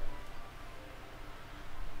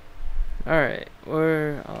 Alright,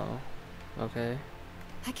 we're... Oh. Okay.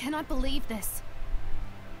 I cannot believe this.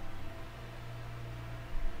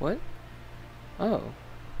 What? Oh.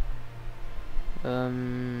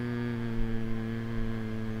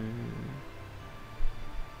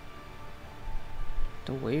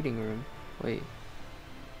 The waiting room. Wait.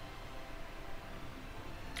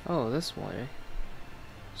 Oh, this way.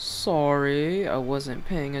 Sorry, I wasn't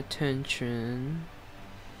paying attention.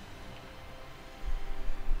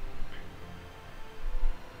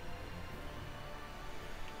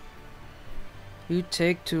 You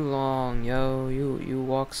take too long, yo. You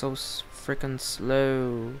walk so freaking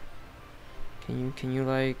slow. Can you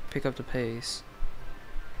like pick up the pace?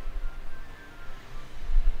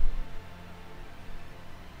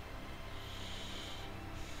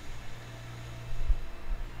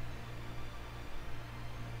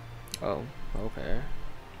 Oh, okay.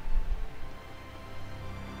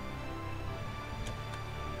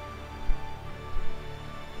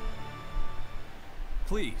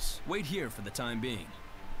 Please, wait here for the time being.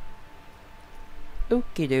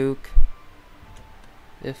 Okie doke.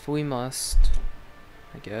 If we must,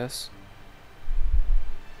 I guess.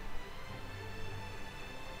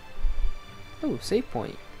 Oh, save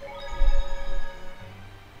point.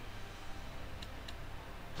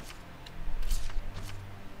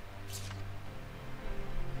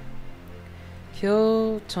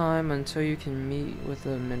 Kill time until you can meet with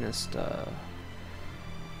the minister.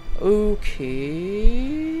 Okay.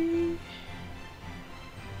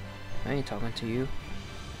 I ain't talking to you.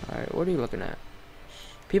 Alright, what are you looking at?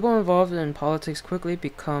 People involved in politics quickly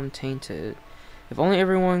become tainted. If only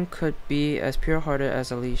everyone could be as pure-hearted as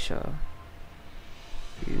Alicia.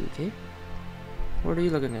 You okay? What are you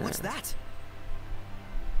looking at? What's that?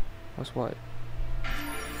 What's what?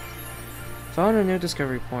 Found a new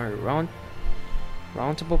discovery point.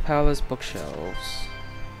 Roundtable Palace bookshelves.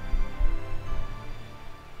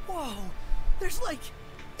 Whoa! There's like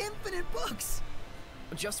infinite books!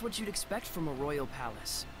 Just what you'd expect from a royal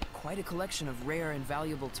palace. Quite a collection of rare and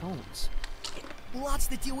valuable tomes. Lots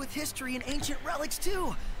that deal with history and ancient relics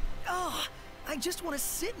too! Oh, I just want to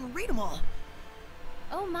sit and read them all.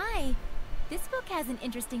 Oh my! This book has an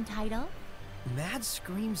interesting title. Mad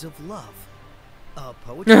Screams of Love.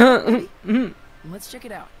 Poetry? Let's check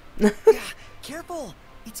it out. Yeah, careful!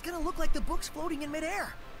 It's gonna look like the book's floating in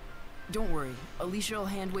midair. Don't worry, Alicia will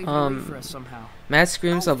hand wave it away for us somehow. Mad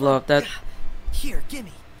Screams of Love. That here,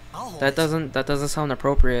 gimme. I'll hold that doesn't sound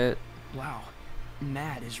appropriate. Wow,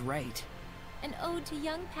 Mad is right. An ode to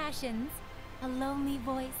young passions, a lonely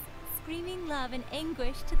voice, screaming love and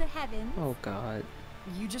anguish to the heavens. Oh God.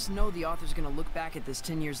 You just know the author's gonna look back at this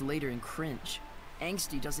 10 years later and cringe.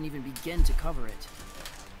 Angsty doesn't even begin to cover it.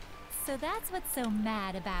 So that's what's so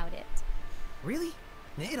mad about it. Really?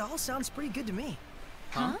 It all sounds pretty good to me.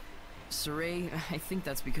 Huh? Saray, I think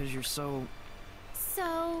that's because you're so...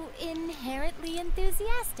 So inherently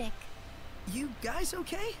enthusiastic. You guys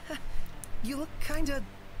okay? You look kinda...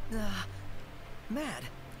 mad.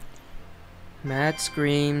 Mad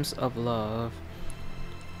screams of love.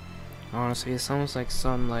 Honestly, it sounds like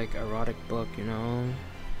some like erotic book, you know?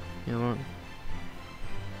 You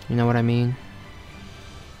know what I mean?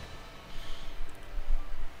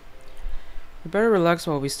 We better relax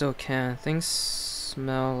while we still can. Things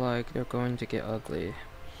smell like they're going to get ugly.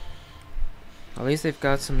 At least they've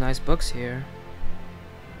got some nice books here.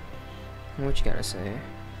 What you gotta say?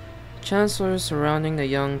 Chancellors surrounding the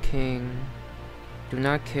young king do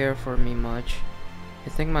not care for me much. I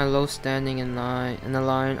think my low standing in the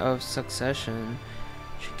line of succession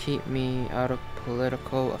should keep me out of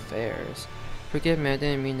political affairs. Forgive me, I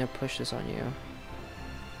didn't mean to push this on you.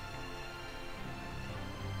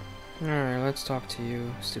 Alright, let's talk to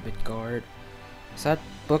you, stupid guard. Is that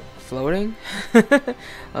book floating?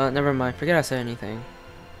 Never mind, forget I said anything.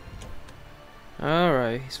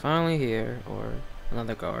 Alright, he's finally here. Or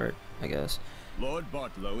another guard, I guess. Lord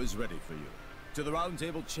Bartlow is ready for you. To the round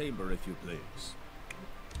table chamber, if you please.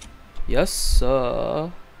 Yes,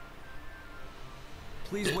 sir.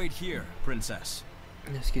 Please wait here, Princess.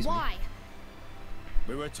 Excuse me. Why?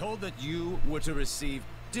 We were told that you were to receive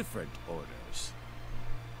different orders.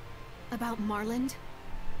 About Marland?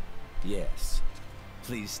 Yes.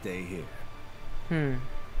 Please stay here.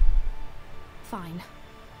 Fine.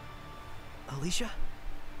 Alicia?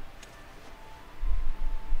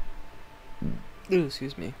 Ooh,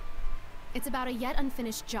 excuse me. It's about a yet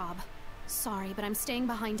unfinished job. Sorry, but I'm staying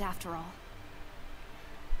behind after all.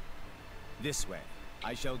 This way.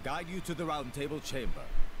 I shall guide you to the round table chamber.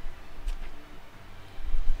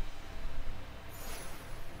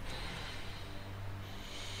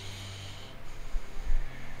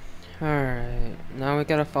 Alright, now we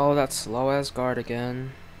gotta follow that slow-ass guard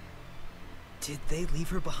again. Did they leave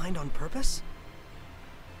her behind on purpose?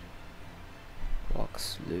 Walk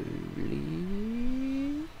slowly.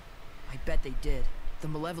 I bet they did. The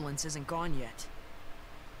malevolence isn't gone yet.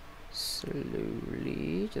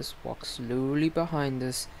 Slowly, just walk slowly behind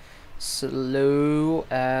this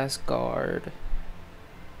slow-ass guard.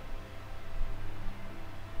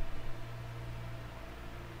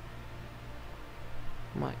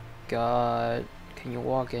 My God, can you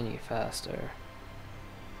walk any faster?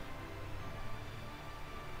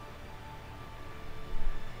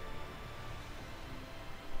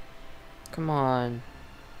 Come on.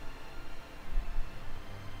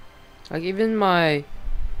 Like even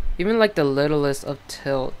like the littlest of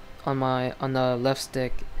tilt on the left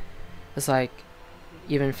stick is like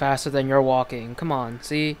even faster than you're walking. Come on,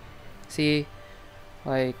 see,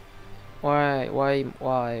 like why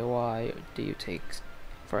do you take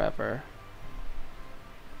forever?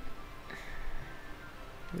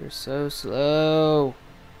 You're so slow.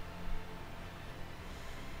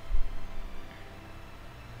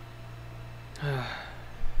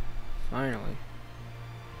 Finally.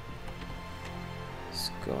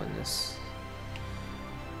 Let's go on this.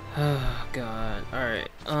 Oh God. Alright.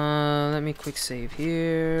 Let me quick save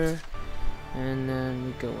here. And then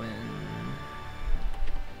we go in.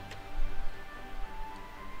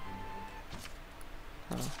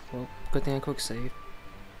 Oh, well, good thing I quick save.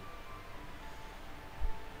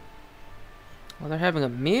 Oh, they're having a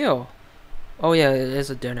meal. Oh yeah, it is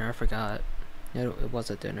a dinner, I forgot. It was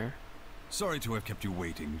a dinner. Sorry to have kept you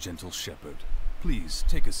waiting, gentle shepherd. Please,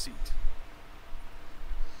 take a seat.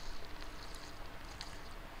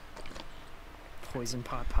 Poison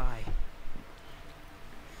pot pie.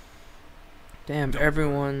 Damn, Don't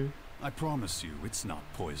everyone. worry. I promise you, it's not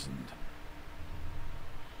poisoned.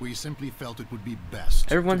 We simply felt it would be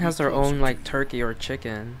best. Everyone to has be their closer own to like you. turkey or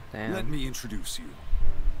chicken. Damn. Let me introduce you.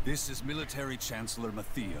 This is Military Chancellor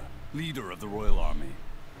Mathia, leader of the Royal Army.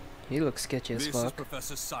 He looks sketchy as This is fuck.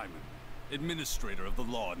 Professor Simon, administrator of the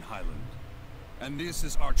law in Highland. And this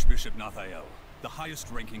is Archbishop Nathael, the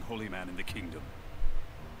highest-ranking holy man in the kingdom.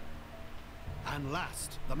 And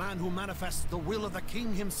last, the man who manifests the will of the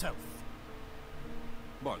king himself.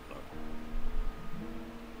 Bartlow.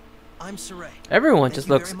 I'm Saray. Everyone Thank just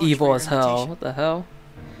you looks very much evil for as your hell. invitation. What the hell?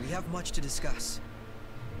 We have much to discuss.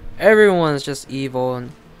 Everyone's just evil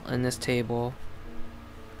in this table.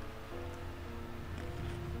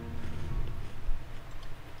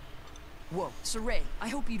 Whoa, Saray, I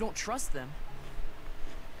hope you don't trust them.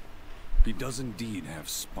 He does indeed have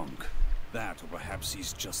spunk. That, or perhaps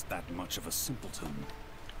he's just that much of a simpleton.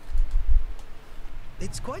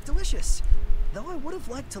 It's quite delicious, though I would have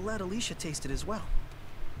liked to let Alicia taste it as well.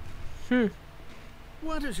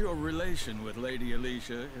 What is your relation with Lady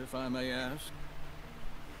Alicia, if I may ask?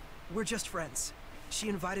 We're just friends. She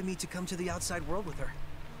invited me to come to the outside world with her.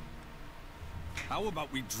 How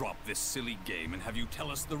about we drop this silly game and have you tell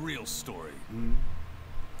us the real story?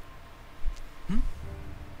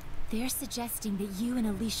 They're suggesting that you and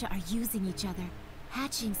Alicia are using each other,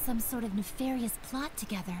 hatching some sort of nefarious plot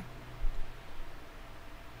together.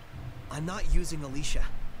 I'm not using Alicia.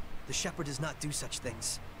 The Shepherd does not do such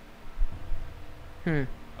things.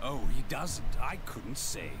 Oh, he doesn't. I couldn't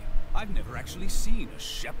say. I've never actually seen a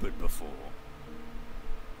shepherd before.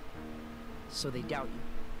 So they doubt you.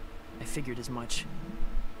 I figured as much.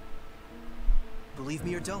 Believe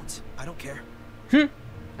me or don't, I don't care.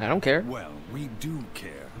 I don't care. Well, we do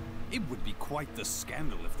care. It would be quite the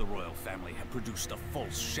scandal if the royal family had produced a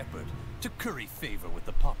false shepherd to curry favor with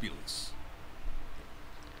the populace.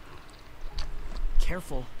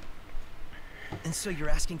 Careful. And so you're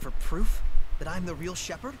asking for proof that I'm the real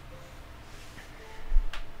Shepherd?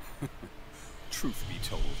 Truth be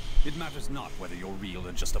told, it matters not whether you're real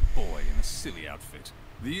or just a boy in a silly outfit.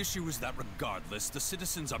 The issue is that regardless, the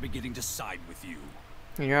citizens are beginning to side with you.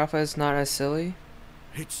 And your outfit is not as silly?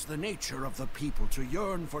 It's the nature of the people to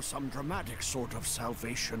yearn for some dramatic sort of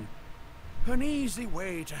salvation. An easy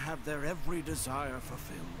way to have their every desire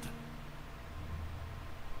fulfilled.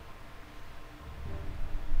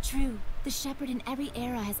 True, the Shepherd in every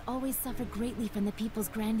era has always suffered greatly from the people's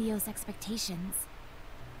grandiose expectations.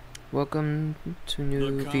 Welcome to new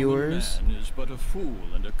The common viewers. man is but a fool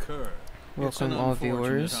and a cur. It's Welcome an all unfortunate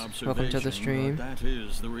viewers. Welcome to the observation, stream. but that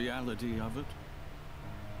is the reality of it.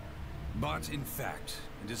 But in fact,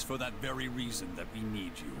 it is for that very reason that we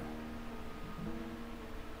need you.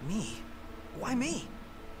 Me? Why me?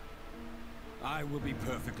 I will be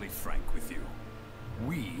perfectly frank with you.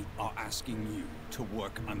 We are asking you to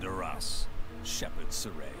work under us, Shepherd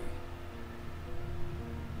Saray.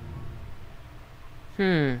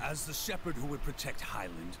 As the shepherd who would protect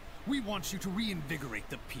Highland, we want you to reinvigorate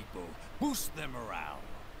the people, boost their morale.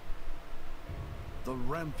 The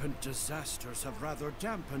rampant disasters have rather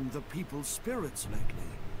dampened the people's spirits lately.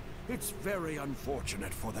 It's very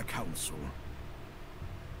unfortunate for the Council.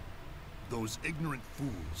 Those ignorant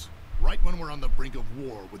fools. Right when we're on the brink of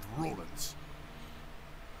war with Roland's.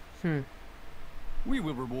 We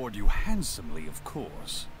will reward you handsomely, of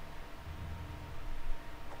course.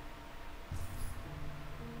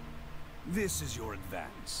 This is your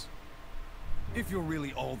advance. If you're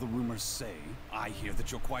really all the rumors say, I hear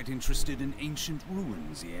that you're quite interested in ancient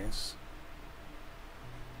ruins, yes?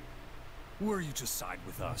 Were you to side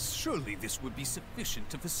with us, surely this would be sufficient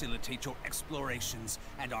to facilitate your explorations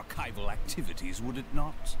and archival activities, would it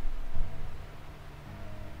not?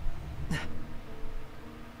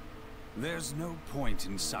 There's no point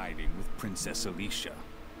in siding with Princess Alicia.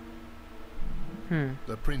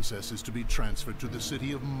 The princess is to be transferred to the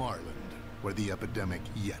city of Marland, where the epidemic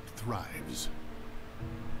yet thrives.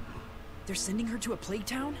 They're sending her to a plague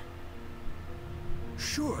town?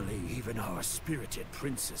 Surely even our spirited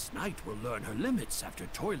Princess Knight will learn her limits after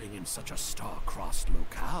toiling in such a star-crossed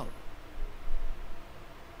locale.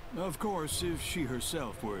 Of course, if she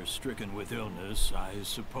herself were stricken with illness, I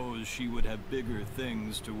suppose she would have bigger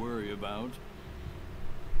things to worry about.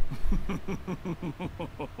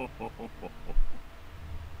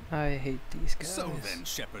 I hate these guys. So then,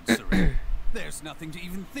 Shepherd Saray, there's nothing to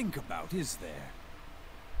even think about, is there?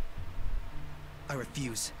 I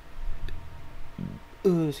refuse.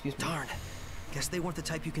 Excuse me. Darn. Guess they weren't the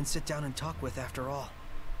type you can sit down and talk with after all.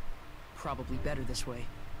 Probably better this way.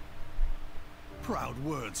 Proud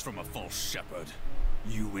words from a false shepherd.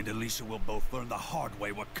 You and Alicia will both learn the hard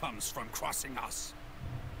way what comes from crossing us.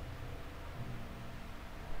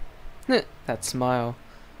 That smile.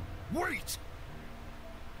 Wait!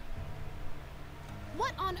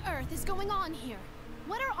 What on earth is going on here?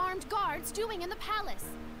 What are armed guards doing in the palace?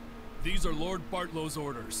 These are Lord Bartlow's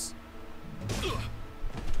orders.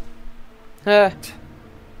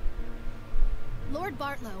 Lord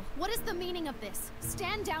Bartlow, what is the meaning of this?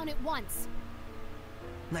 Stand down at once.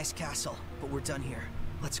 Nice castle, but we're done here.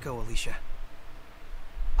 Let's go, Alicia.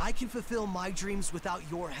 I can fulfill my dreams without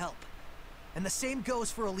your help. And the same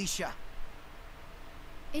goes for Alicia.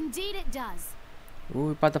 Indeed it does. Ooh,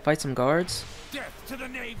 we about to fight some guards. Death to the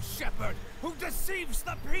knave shepherd who deceives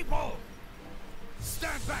the people!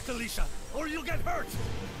 Stand back, Alicia, or you'll get hurt!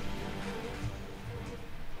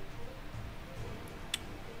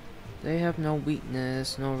 They have no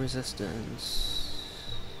weakness, no resistance.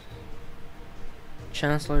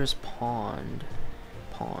 Chancellor's Pawn.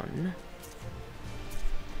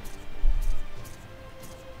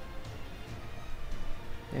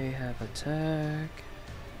 They have attack.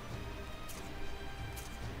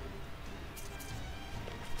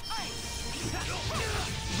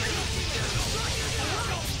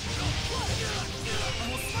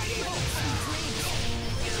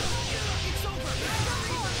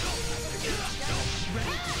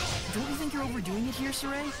 Don't you think you're overdoing it here,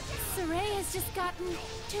 Saray? Saray has just gotten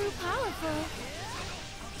too powerful.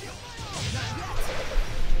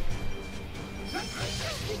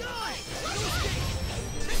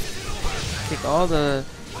 Kick all the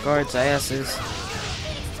guards' asses.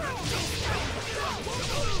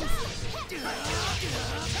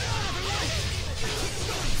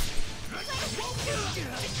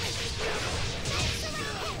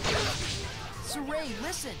 Saray,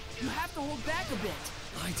 listen! You have to hold back a bit.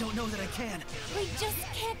 I don't know that I can. We just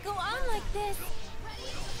can't go on like this.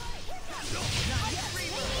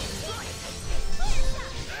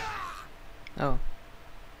 Oh.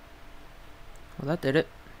 Well, that did it.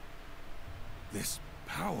 This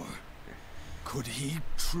power... Could he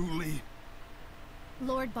truly...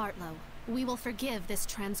 Lord Bartlow, we will forgive this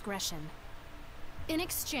transgression. In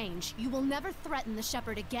exchange, you will never threaten the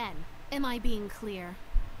Shepherd again. Am I being clear?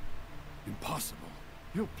 Impossible.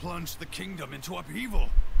 He'll plunge the kingdom into upheaval.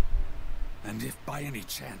 And if by any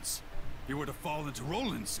chance he were to fall into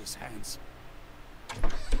Rollins' hands...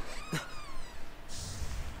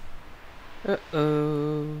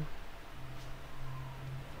 Uh-oh.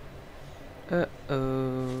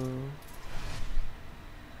 Uh-oh.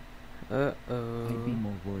 Uh-oh. I'd be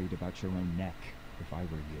more worried about your own neck if I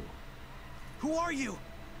were you. Who are you?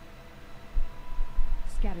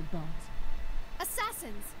 Scattered bones.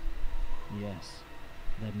 Assassins! Yes.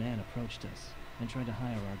 That man approached us and tried to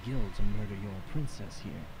hire our guild to murder your princess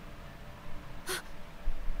here.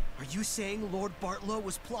 Are you saying Lord Bartlow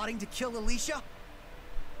was plotting to kill Alicia?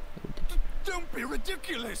 Don't be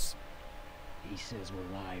ridiculous! He says we're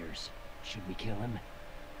liars. Should we kill him?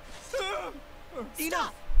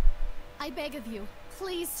 Enough! I beg of you,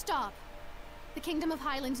 please stop. The Kingdom of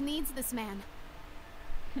Highland needs this man.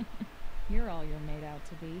 You're all you're made out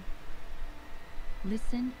to be.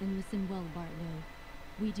 Listen and listen well, Bartlow.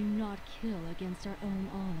 We do not kill against our own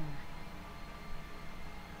honor.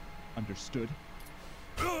 Understood?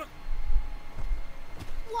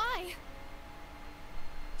 Why?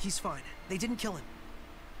 He's fine. They didn't kill him.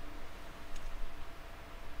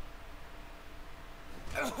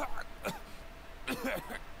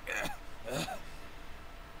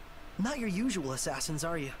 Not your usual assassins,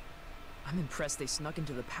 are you? I'm impressed they snuck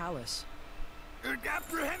into the palace.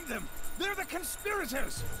 Apprehend them! They're the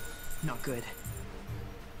conspirators! Not good.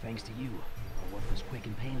 Thanks to you, our work was quick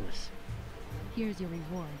and painless. Here's your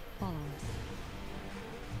reward. Follow us.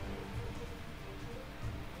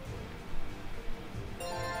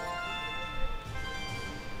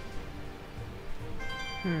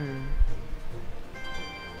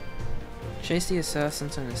 Chase the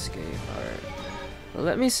assassins and escape. Alright. Well,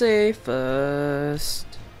 let me say first.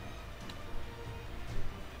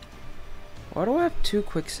 Why do I have 2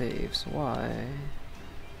 quick saves? Why?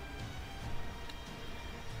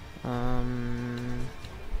 Can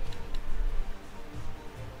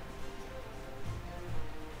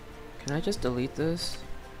I just delete this?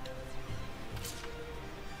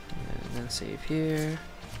 And then save here.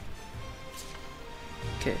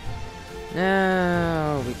 Okay.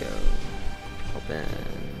 Now we go. Open.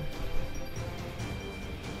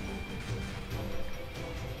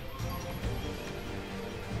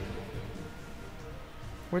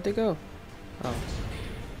 Where'd they go? Oh.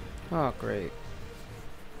 Oh, great.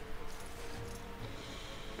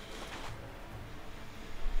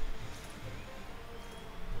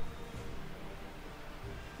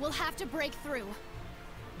 We'll have to break through.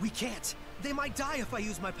 We can't. They might die if I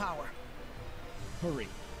use my power. Hurry.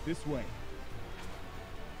 This way.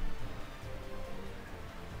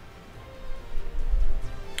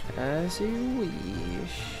 As you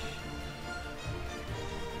wish.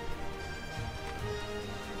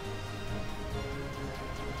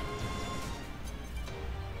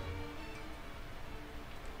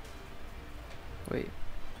 Wait.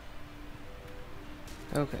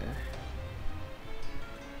 Okay.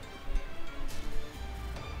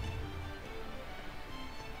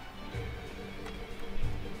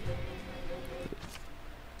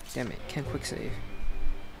 Damn it, can't quick save.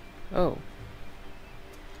 Oh.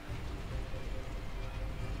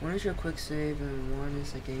 One is your quick save and one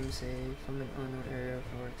is a game save from an unknown area,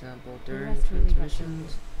 for example, during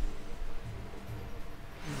transmissions.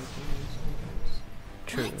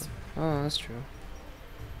 True. What? Oh, that's true.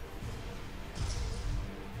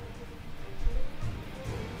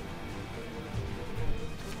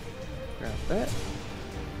 Grab that.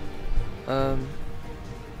 Oh.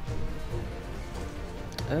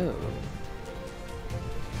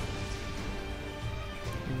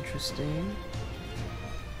 interesting.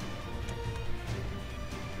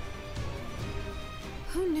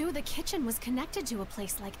 Who knew the kitchen was connected to a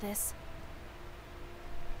place like this?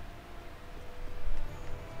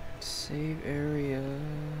 Save area.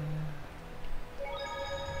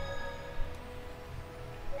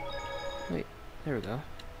 Wait, there we go.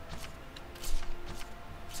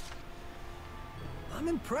 I'm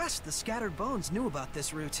impressed the scattered bones knew about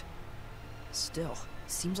this route. Still,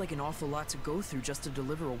 seems like an awful lot to go through just to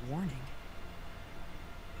deliver a warning.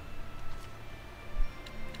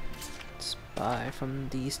 Spy from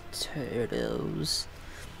these turtles.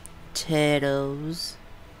 Turtles.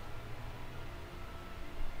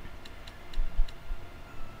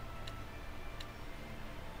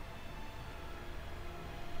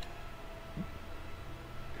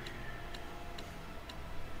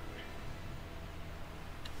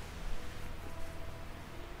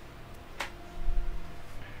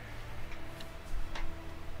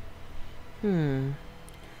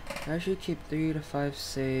 I should keep 3 to 5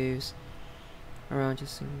 saves around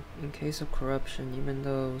just in case of corruption, even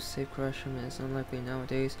though save corruption is unlikely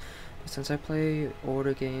nowadays. But since I play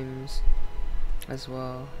older games as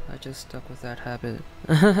well, I just stuck with that habit.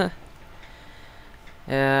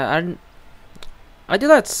 Yeah, I do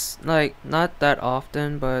that like not that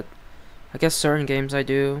often, but I guess certain games I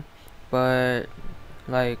do, but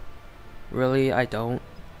like really I don't.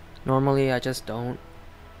 Normally I just don't.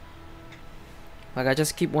 Like I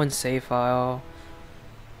just keep one save file,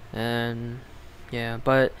 and yeah.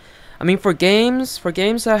 But I mean, for games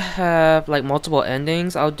that have like multiple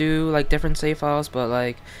endings, I'll do like different save files. But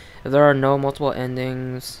like if there are no multiple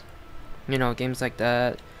endings, you know, games like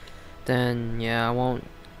that, then yeah,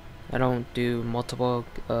 I don't do multiple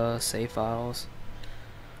save files.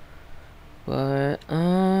 But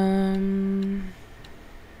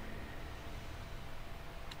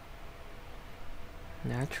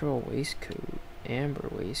natural waistcoat. Amber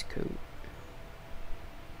waistcoat.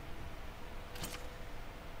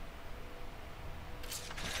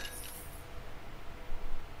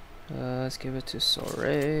 Let's give it to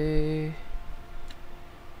Soray.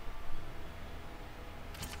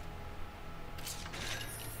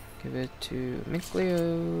 Give it to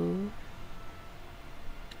Mikleo.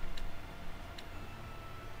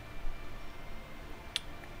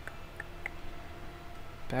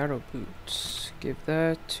 Battle boots. Give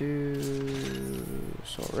that to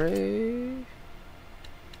Soray.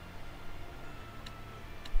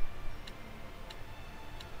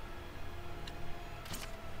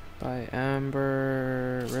 By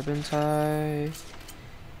Amber ribbon tie.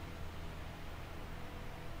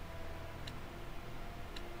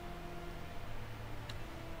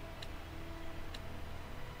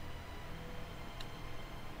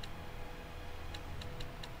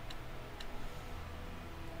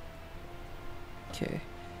 Okay,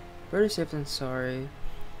 better safe than sorry.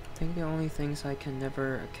 I think the only things I can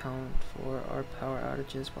never account for are power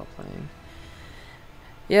outages while playing.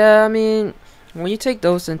 Yeah, I mean, when you take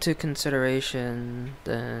those into consideration,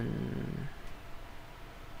 then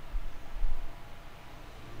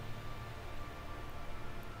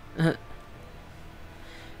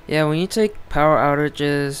yeah, when you take power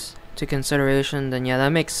outages to consideration, then yeah, that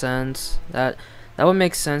makes sense. That would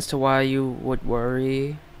make sense to why you would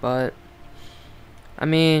worry, but I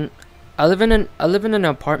mean, I live in an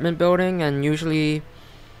apartment building, and usually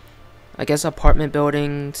I guess apartment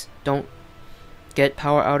buildings don't get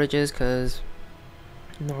power outages because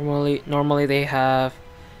normally they have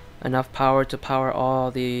enough power to power all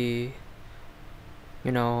the,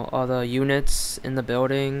 you know, all the units in the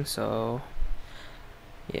building. So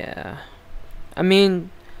yeah, I mean,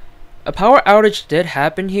 a power outage did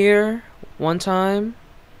happen here one time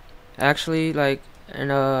actually, like, and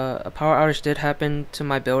a power outage did happen to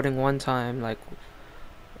my building one time, like,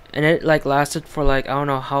 and it like lasted for like I don't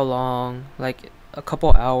know how long, like a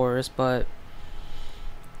couple hours. But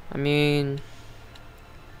I mean,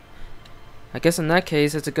 I guess in that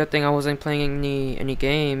case it's a good thing I wasn't playing any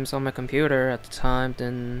games on my computer at the time.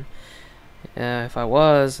 Then if I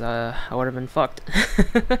was, I would have been fucked.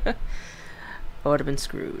 I would have been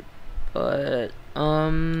screwed. But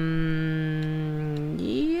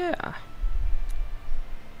yeah,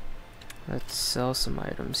 let's sell some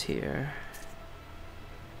items here.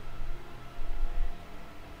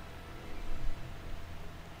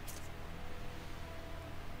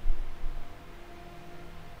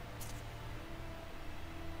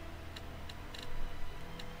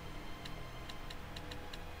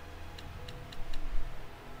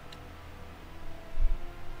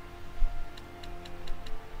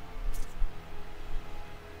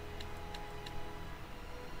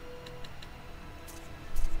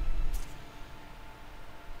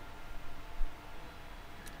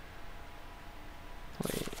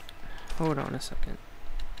 Hold on a second.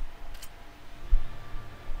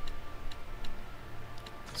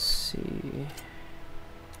 Let's see.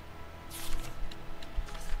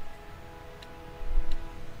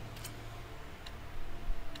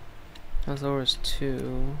 As low as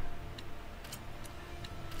 2.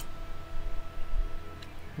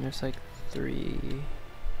 And there's like 3.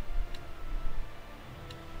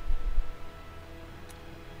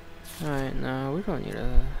 Alright, no, we don't need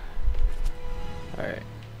a... Alright,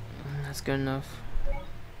 that's good enough.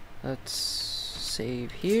 Let's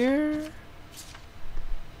save here.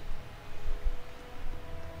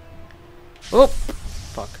 Oh!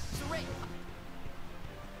 Fuck.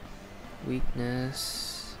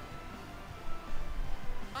 Weakness.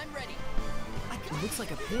 I'm ready. It looks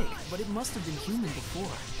like a pig, but it must have been human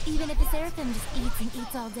before. Even if a seraphim just eats and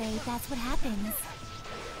eats all day, that's what happens.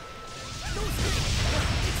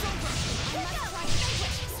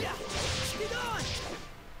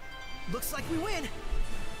 Looks like we win.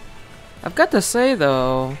 I've got to say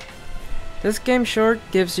though, this game sure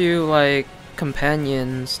gives you like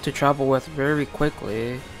companions to travel with very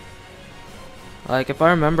quickly. Like if I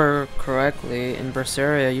remember correctly, in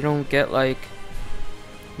Zestiria you don't get like,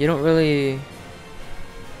 you don't really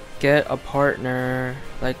get a partner,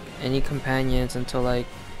 like any companions, until like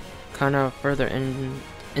kind of further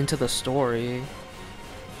into the story.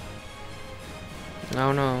 I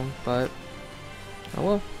don't know, but oh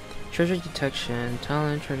well. Treasure detection,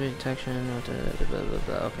 talent, treasure detection, blah, blah,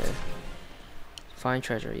 blah. Okay. Find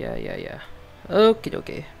treasure, yeah. Okie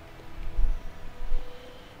dokie.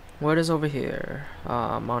 What is over here?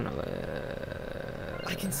 Monolith.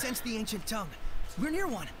 I can sense the ancient tongue. We're near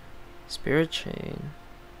one. Spirit chain.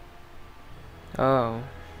 Oh.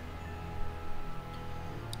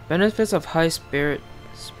 Benefits of high spirit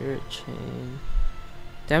chain.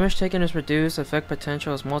 Damage taken is reduced, effect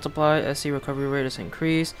potential is multiplied, SC recovery rate is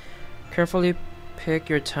increased. Carefully pick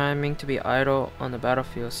your timing to be idle on the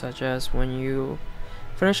battlefield, such as when you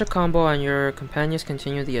finish a combo and your companions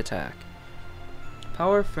continue the attack.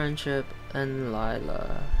 Power, friendship, and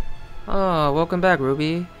Lila. Oh, welcome back,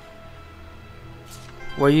 Ruby.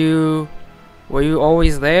 Were you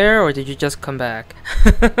always there, or did you just come back?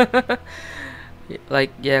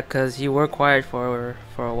 Like, yeah, cause you were quiet for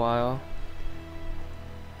a while.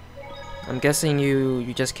 I'm guessing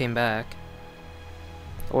you just came back.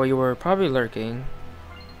 Or you were probably lurking.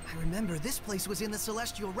 I remember this place was in the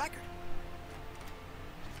Celestial Record.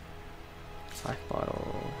 Life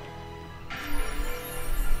bottle.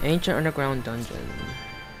 Ancient underground dungeon.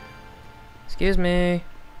 Excuse me.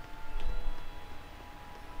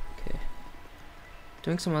 Okay.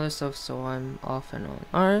 Doing some other stuff, so I'm off and on.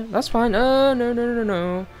 Alright, that's fine. No.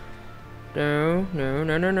 No.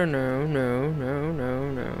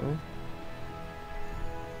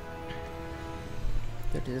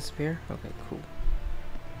 Did it disappear? Okay, cool.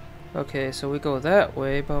 Okay, so we go that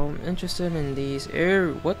way, but I'm interested in these air.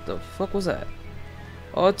 What the fuck was that?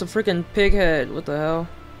 Oh, it's a freaking pig head. What the hell?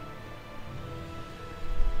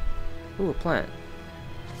 Ooh, a plant.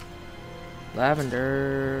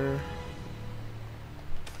 Lavender.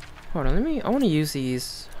 Hold on, I want to use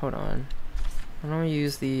these. Hold on. I want to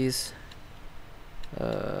use these.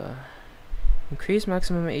 Increase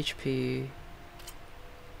maximum HP.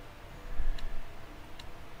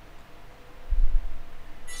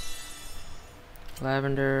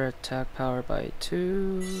 Lavender, attack power by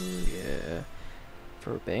 2. Yeah.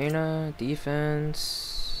 Verbena,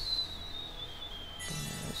 defense.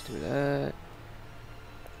 Let's do that.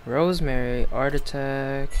 Rosemary, art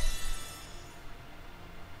attack.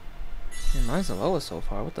 Man, mine's the lowest so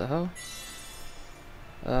far. What the hell?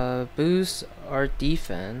 Boost art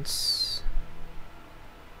defense.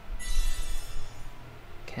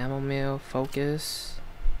 Chamomile, focus.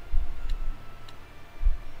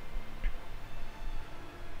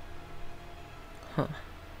 Huh.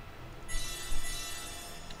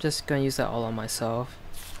 Just gonna use that all on myself.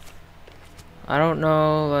 I don't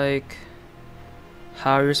know like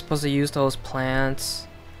how you're supposed to use those plants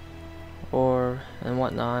and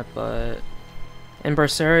whatnot, but in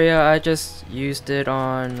Zestiria I just used it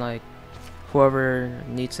on like whoever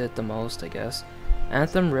needs it the most, I guess.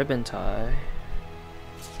 Anthem ribbon tie.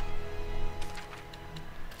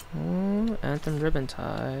 Oh, Anthem ribbon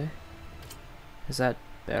tie. Is that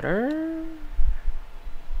better?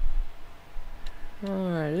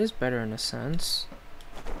 Alright, it is better in a sense.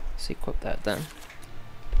 Let's equip that then.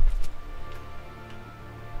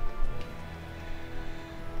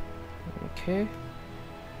 Okay.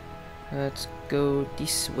 Let's go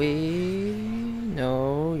this way.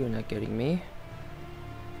 No, you're not getting me.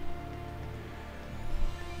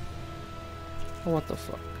 Oh, what the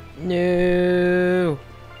fuck? No!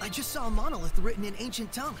 I just saw a monolith written in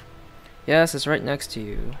ancient tongue. Yes, it's right next to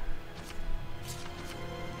you.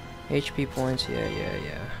 HP points, yeah.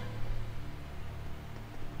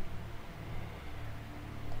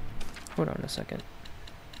 Hold on a second.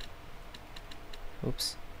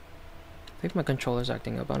 Oops. I think my controller's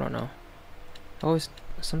acting up, I don't know. Always,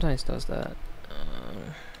 sometimes does that.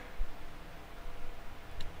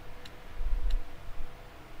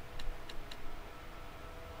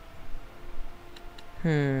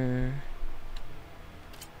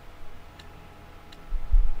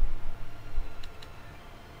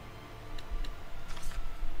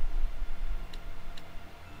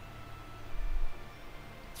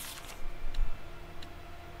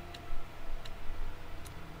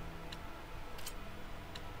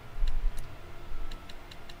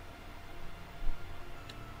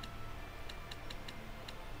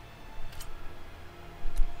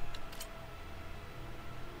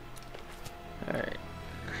 Alright.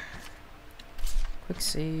 Quick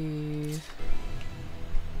save.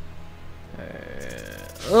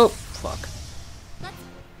 Oh, fuck.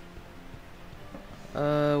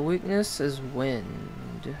 Weakness is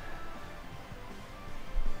wind.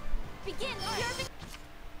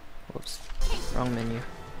 Whoops. Wrong menu.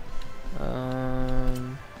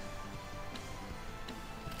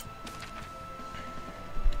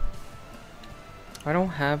 I don't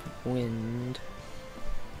have wind,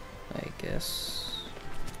 I guess.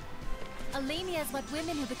 Alemia is what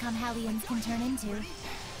women who become Hellions can turn into.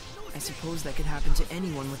 I suppose that could happen to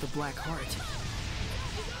anyone with a black heart.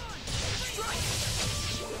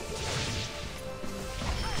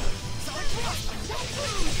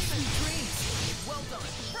 Well done.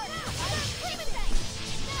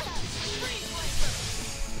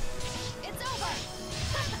 It's over.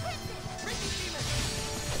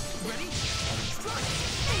 Ready?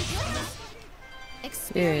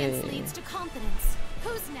 Experience Yay. leads to confidence.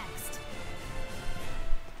 Who's next?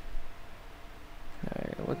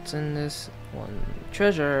 Alright, what's in this one?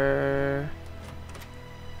 Treasure.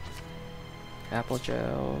 Apple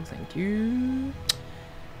gel, thank you.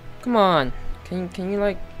 Come on, can you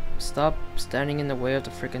like stop standing in the way of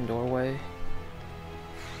the freaking doorway?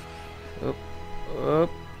 Oop,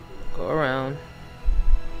 oop, go around.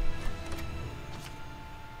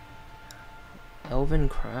 Elven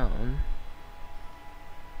crown.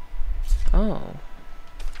 Oh.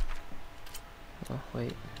 Oh,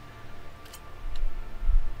 wait.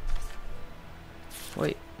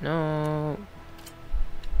 Wait, no.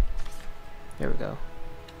 There we go.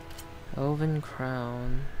 Elven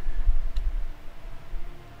crown.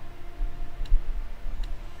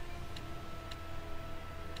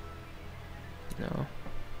 No.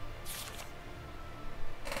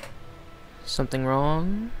 Something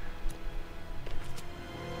wrong?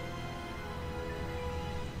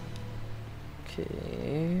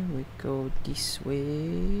 Okay, we go this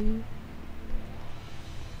way.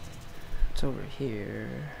 It's over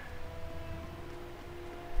here.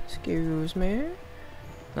 Excuse me?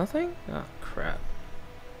 Nothing? Oh, crap.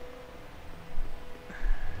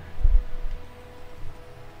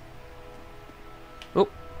 Oh!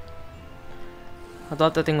 I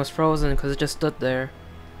thought that thing was frozen because it just stood there.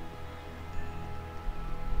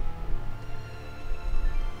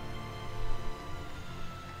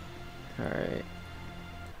 Alright.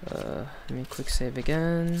 Let me quick save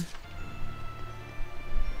again.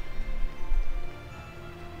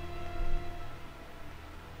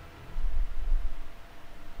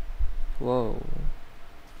 Whoa.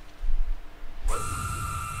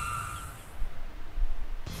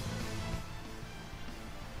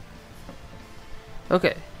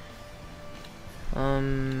 Okay.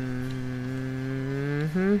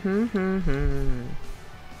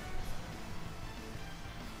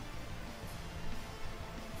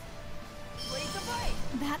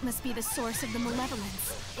 That must be the source of the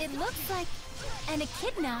malevolence. It looks like an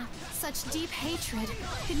echidna. Such deep hatred.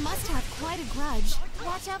 It must have quite a grudge.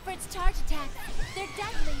 Watch out for its charge attack. They're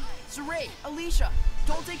deadly. Saray, Alicia,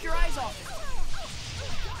 don't take your eyes off it.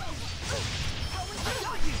 I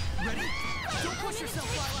got you. Ready? Don't push yourself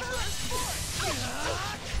while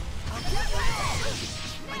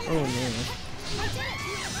Oh man.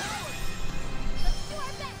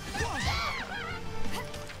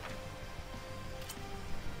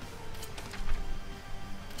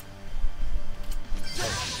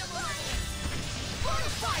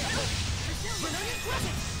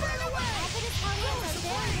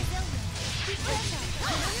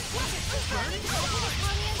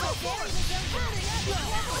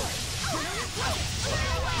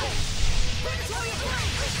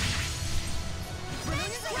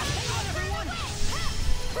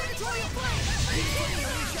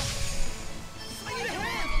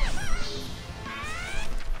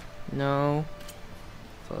 No.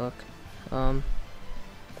 Fuck.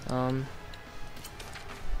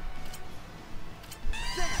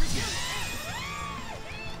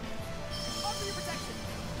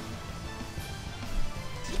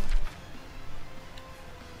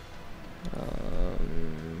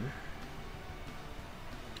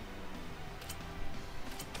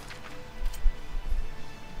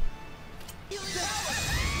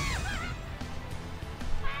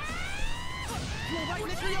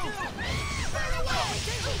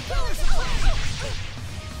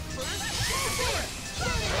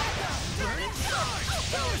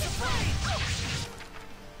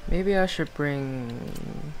 Maybe I should bring...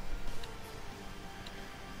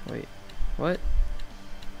 Wait, what?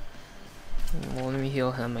 Well, let me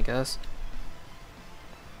heal him, I guess.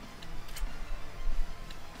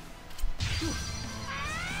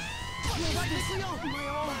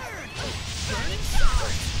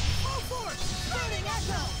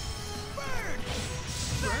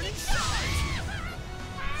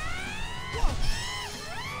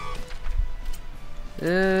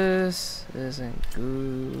 This isn't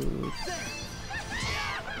good.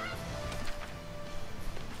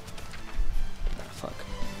 Fuck.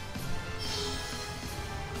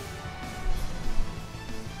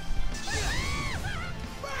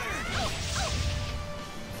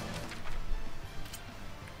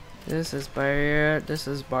 This is bad. This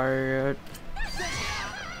is bad.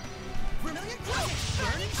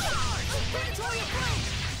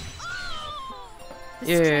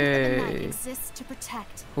 Yay! Exists to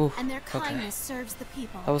protect, Oof, and their okay. kindness serves the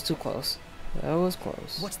people. That was too close. That was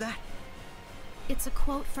close. What's that? It's a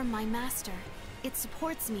quote from my master. It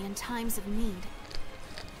supports me in times of need.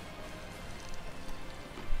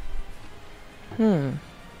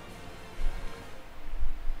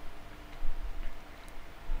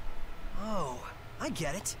 Oh, I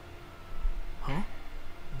get it. Huh?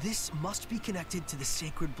 This must be connected to the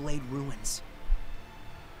Sacred Blade ruins.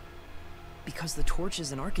 Because the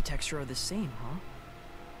torches and architecture are the same, huh?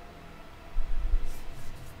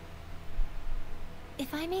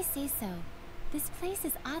 If I may say so, this place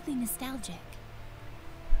is oddly nostalgic.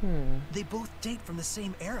 They both date from the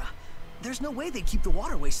same era. There's no way they'd keep the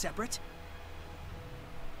waterways separate.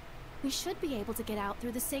 We should be able to get out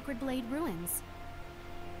through the Sacred Blade ruins.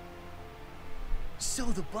 So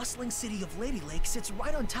the bustling city of Lady Lake sits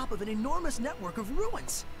right on top of an enormous network of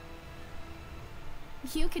ruins.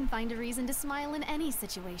 You can find a reason to smile in any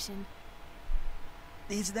situation.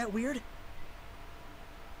 Is that weird?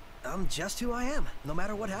 I'm just who I am, no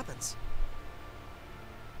matter what happens.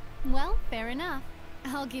 Well, fair enough.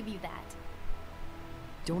 I'll give you that.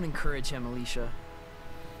 Don't encourage him, Alicia.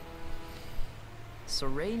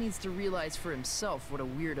 Soray needs to realize for himself what a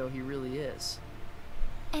weirdo he really is.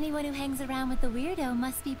 Anyone who hangs around with a weirdo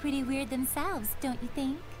must be pretty weird themselves, don't you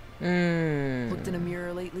think? Looked in a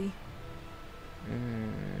mirror lately?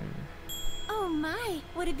 Oh my,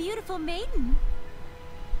 what a beautiful maiden!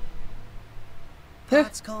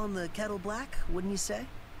 Pot's calling the kettle black, wouldn't you say?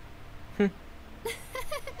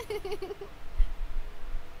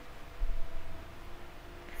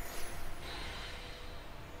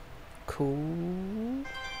 Cool.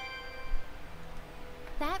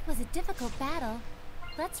 That was a difficult battle.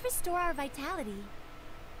 Let's restore our vitality.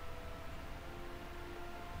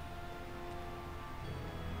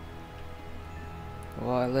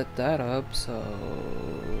 Well, I lit that up, so...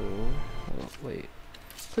 Oh, wait.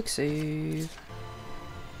 Quick save.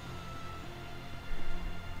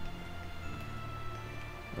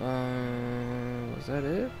 Was that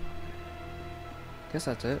it? Guess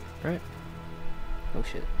that's it, right? Oh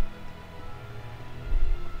shit.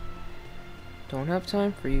 Don't have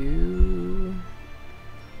time for you.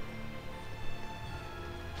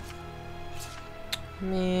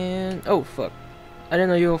 Man. Oh, fuck. I didn't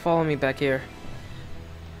know you would follow me back here.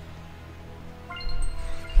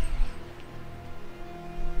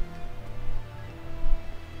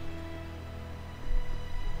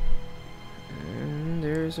 And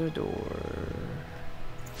there's a door.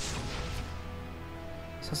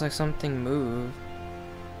 Sounds like something moved.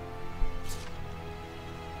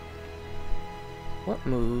 What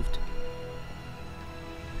moved?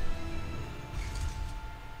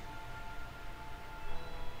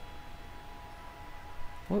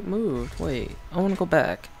 What moved? Wait, I want to go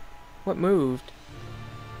back. What moved?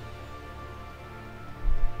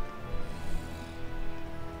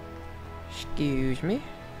 Excuse me?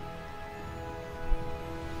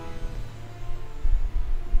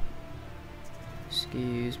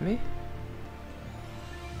 Excuse me?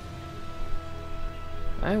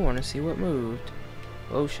 I want to see what moved.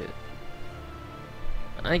 Oh shit.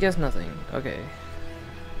 I guess nothing. Okay.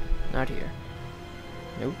 Not here.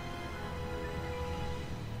 Nope.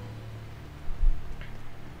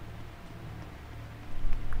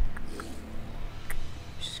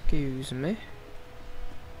 Excuse me.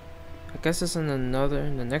 I guess it's in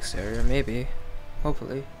the next area, maybe.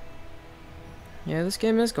 Hopefully. Yeah, this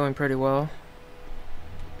game is going pretty well.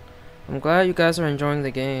 I'm glad you guys are enjoying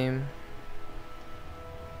the game.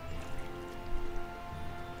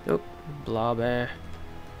 Oop, blah bear.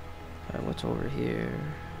 Alright, what's over here?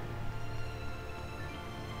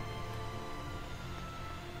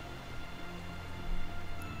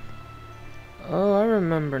 Oh, I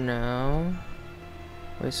remember now.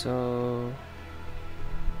 Wait, so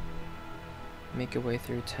make your way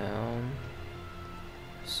through town.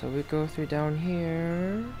 So we go through down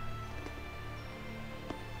here,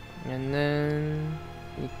 and then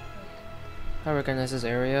I recognize this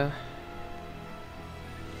area.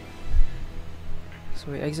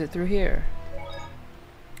 So we exit through here.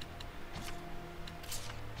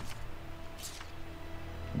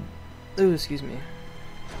 Ooh, excuse me.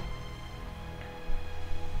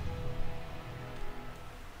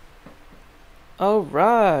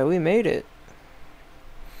 Alright, we made it.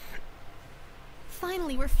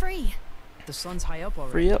 Finally, we're free. The sun's high up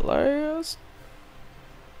already. Free at last?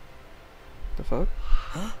 The fuck?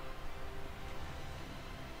 Huh?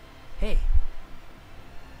 Hey.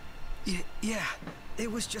 Yeah,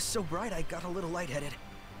 it was just so bright I got a little lightheaded.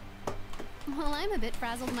 Well, I'm a bit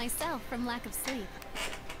frazzled myself from lack of sleep.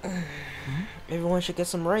 Everyone should get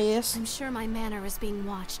some rest. I'm sure my manor is being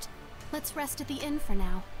watched. Let's rest at the inn for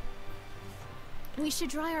now. We should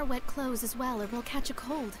dry our wet clothes as well, or we'll catch a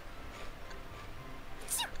cold.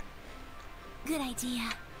 Good idea.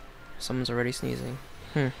 Someone's already sneezing.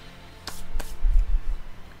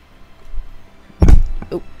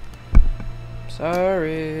 Oh.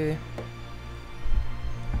 Sorry.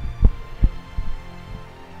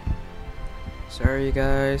 Sorry, you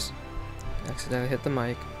guys. Accidentally hit the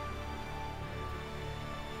mic.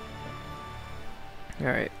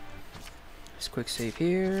 Alright. Just quick save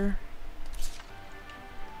here.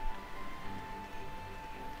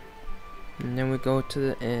 And then we go to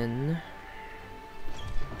the inn.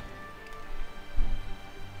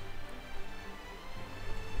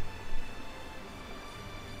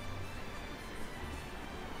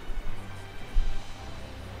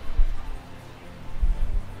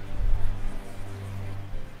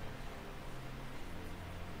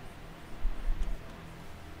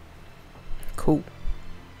 Cool.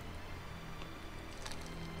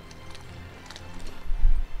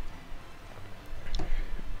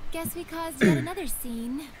 Guess we caused yet another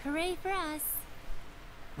scene. Hooray for us.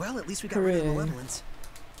 Well, at least we got rid of Hooray. malevolence.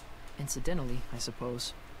 Incidentally, I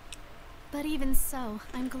suppose. But even so,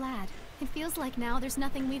 I'm glad. It feels like now there's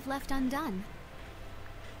nothing we've left undone.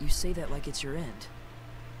 You say that like it's your end.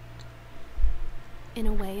 In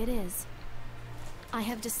a way, it is. I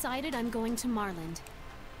have decided I'm going to Marland.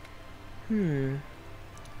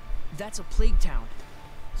 That's a plague town.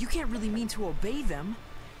 You can't really mean to obey them.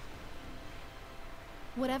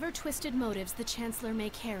 Whatever twisted motives the Chancellor may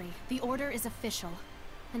carry, the order is official.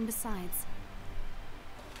 And besides,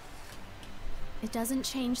 it doesn't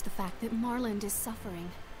change the fact that Marland is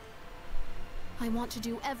suffering. I want to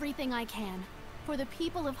do everything I can for the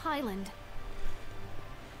people of Highland.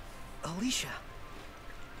 Alicia.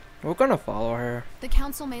 We're gonna follow her. The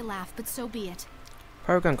council may laugh, but so be it.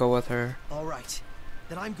 Probably gonna go with her. All right.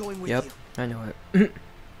 Then I'm going with Yep, you. I know it.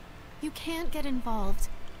 You can't get involved.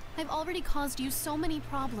 I've already caused you so many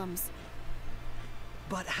problems.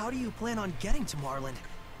 But how do you plan on getting to Marland?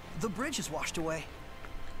 The bridge is washed away.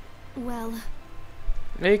 Well,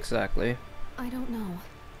 Exactly. I don't know.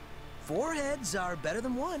 4 heads are better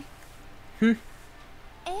than 1.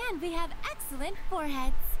 And we have excellent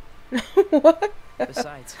foreheads. What?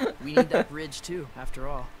 Besides, we need that bridge too, after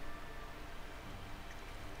all.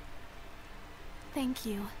 Thank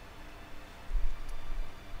you.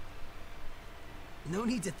 No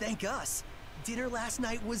need to thank us. Dinner last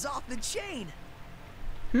night was off the chain.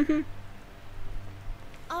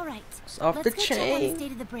 All right. It's off Let's the go check on the chain.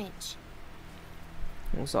 state of the bridge.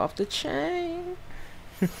 It was off the chain.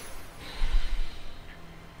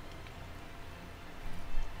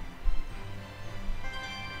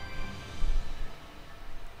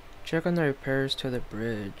 Check on the repairs to the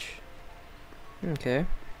bridge. Okay,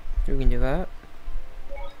 we can do that.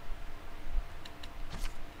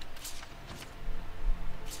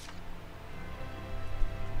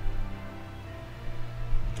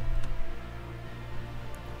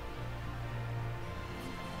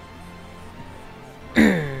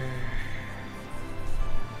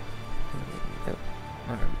 Yep.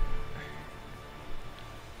 Alright.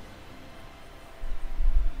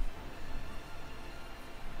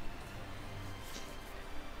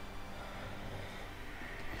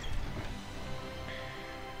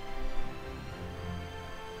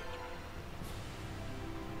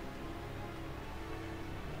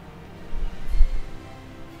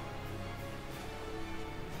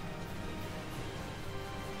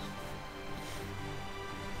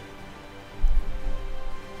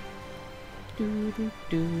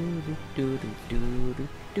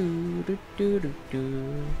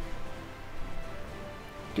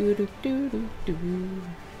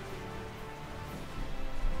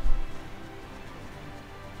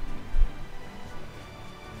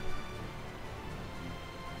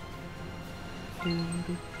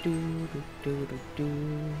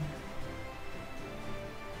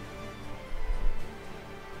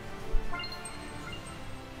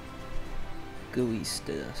 Gooey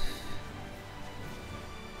stuff.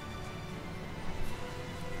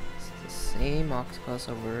 It's the same octopus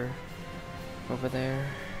over there.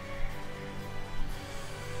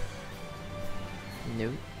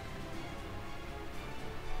 Nope.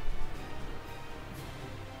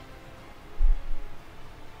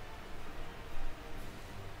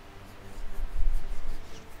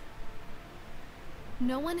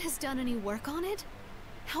 No one has done any work on it?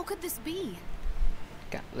 How could this be?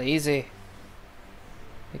 Got lazy.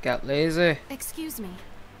 It got lazy. Excuse me.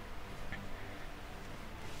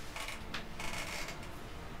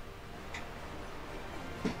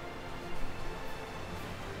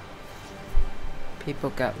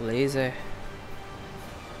 People got lazy.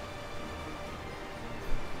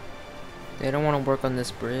 They don't want to work on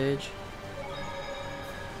this bridge.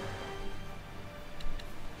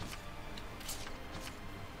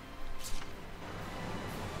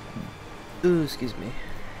 Ooh, excuse me.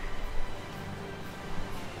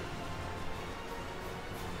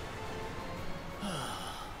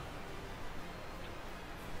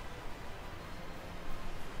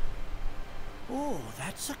 Oh,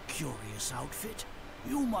 that's a curious outfit.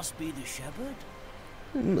 You must be the shepherd.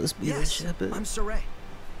 Must be the shepherd. I'm Saray.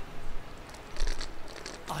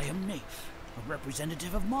 I am Naif, a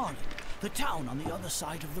representative of Marlin, the town on the other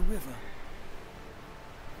side of the river.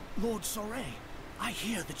 Lord Saray, I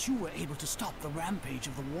hear that you were able to stop the rampage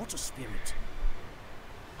of the water spirit.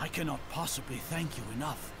 I cannot possibly thank you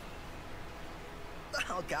enough.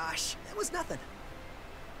 Oh gosh, it was nothing.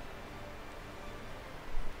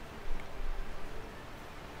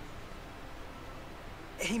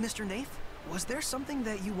 Hey, Mr. Naif, was there something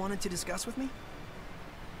that you wanted to discuss with me?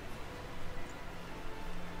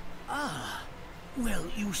 Ah, well,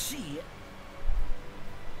 you see,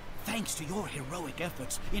 thanks to your heroic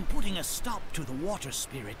efforts in putting a stop to the water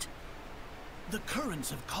spirit, the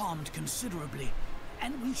currents have calmed considerably,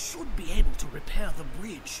 and we should be able to repair the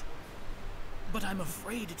bridge. But I'm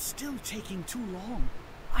afraid it's still taking too long.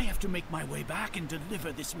 I have to make my way back and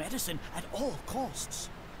deliver this medicine at all costs.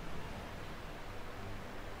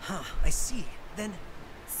 Huh, I see. Then...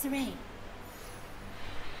 Saray.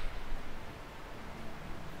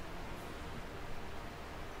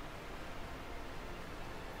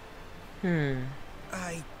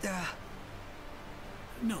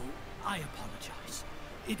 No, I apologize.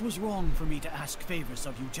 It was wrong for me to ask favors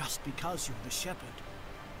of you just because you're the shepherd.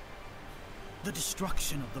 The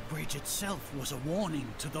destruction of the bridge itself was a warning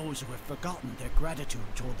to those who have forgotten their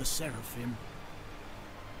gratitude toward the Seraphim.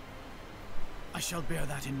 I shall bear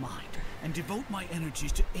that in mind, and devote my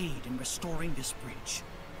energies to aid in restoring this bridge.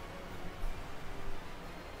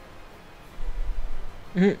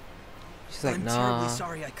 She's like, I'm nah. terribly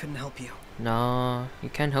sorry I couldn't help you. Nah, you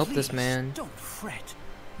can't help this Please, man. Don't fret.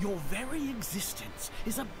 Your very existence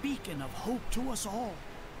is a beacon of hope to us all.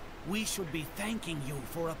 We should be thanking you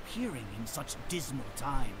for appearing in such dismal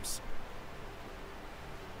times.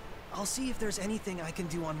 I'll see if there's anything I can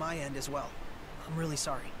do on my end as well. I'm really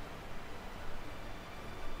sorry.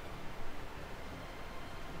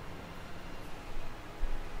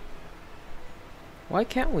 Why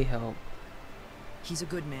can't we help? He's a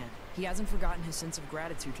good man. He hasn't forgotten his sense of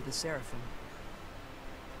gratitude to the Seraphim.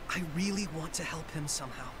 I really want to help him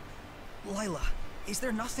somehow. Lila, is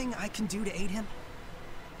there nothing I can do to aid him?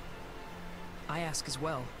 I ask as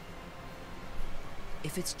well.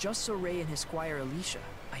 If it's just Soray and his squire Alicia,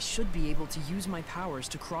 I should be able to use my powers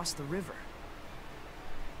to cross the river.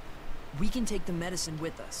 We can take the medicine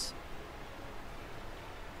with us.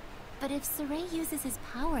 But if Saray uses his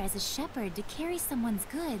power as a shepherd to carry someone's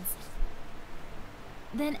goods,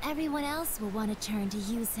 then everyone else will want to turn to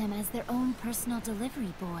use him as their own personal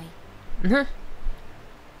delivery boy. And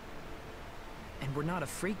we're not a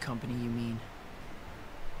freight company, you mean?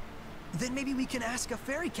 Then maybe we can ask a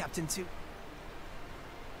ferry captain to...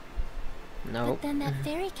 No. But then that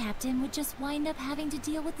ferry captain would just wind up having to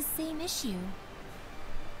deal with the same issue.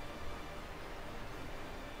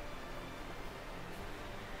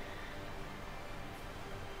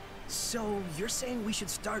 So, you're saying we should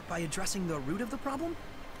start by addressing the root of the problem?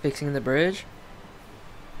 Fixing the bridge?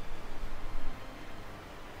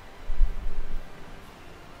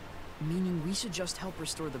 Meaning we should just help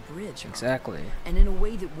restore the bridge, huh? Exactly. And in a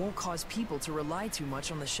way that won't cause people to rely too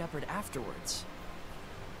much on the Shepherd afterwards.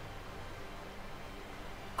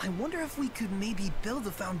 I wonder if we could maybe build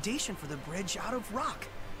a foundation for the bridge out of rock.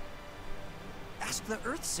 Ask the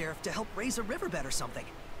Earth Seraph to help raise a riverbed or something.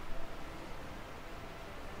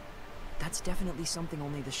 That's definitely something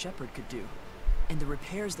only the Shepherd could do. And the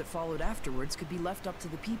repairs that followed afterwards could be left up to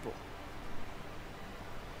the people.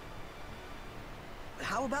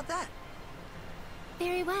 How about that?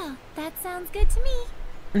 Very well. That sounds good to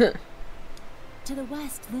me. To the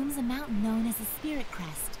west looms a mountain known as the Spirit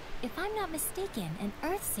Crest. If I'm not mistaken, an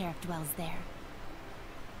Earth Seraph dwells there.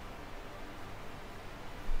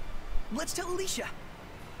 Let's tell Alicia.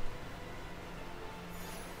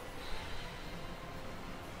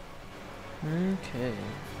 Okay.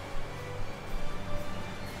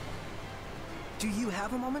 Do you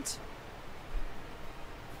have a moment?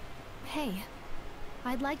 Hey,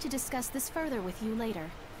 I'd like to discuss this further with you later.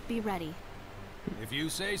 Be ready. If you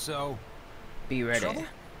say so. Be ready. Trouble?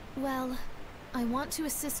 Well, I want to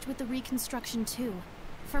assist with the reconstruction too,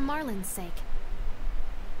 for Marlin's sake.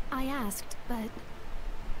 I asked, but...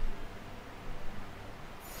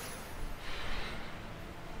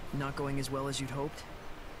 Not going as well as you'd hoped?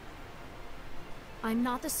 I'm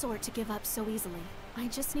not the sort to give up so easily. I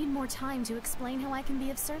just need more time to explain how I can be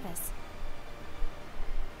of service.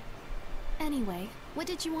 Anyway, what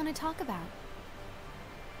did you want to talk about?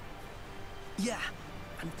 Yeah,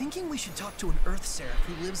 I'm thinking we should talk to an Earth Seraph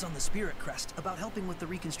who lives on the Spirit Crest about helping with the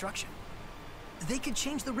reconstruction. They could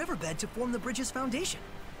change the riverbed to form the bridge's foundation.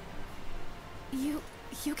 You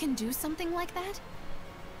can do something like that?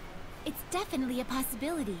 It's definitely a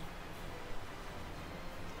possibility.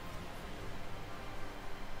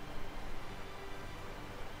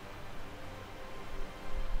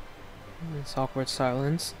 This awkward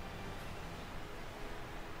silence.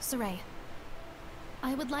 Saray,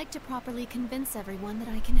 I would like to properly convince everyone that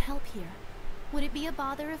I can help here. Would it be a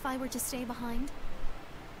bother if I were to stay behind?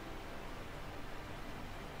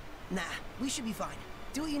 Nah, we should be fine.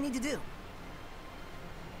 Do what you need to do.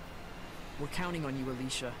 We're counting on you,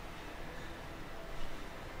 Alicia.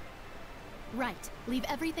 Right. Leave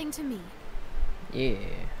everything to me. Yeah.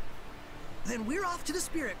 Then we're off to the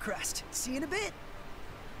Spirit Crest. See you in a bit.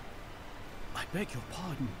 I beg your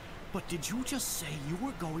pardon, but did you just say you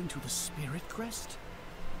were going to the Spirit Crest?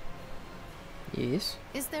 Yes.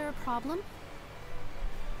 Is there a problem?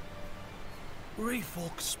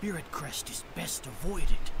 Rayfolk's Spirit Crest is best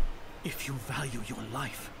avoided if you value your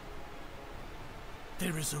life.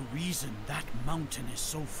 There is a reason that mountain is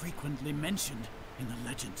so frequently mentioned in the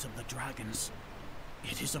legends of the dragons.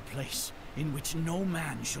 It is a place in which no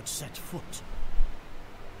man should set foot.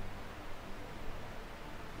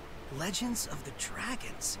 Legends of the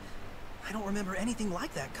Dragons? I don't remember anything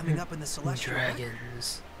like that coming up in the Celestial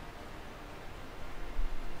Dragons.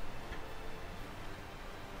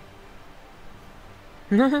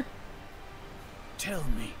 Tell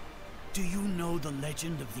me, do you know the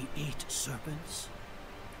legend of the 8 serpents?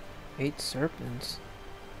 8 serpents?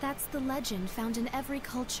 That's the legend found in every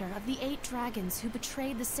culture of the 8 dragons who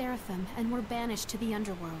betrayed the Seraphim and were banished to the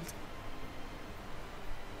underworld.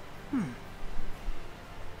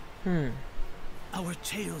 Our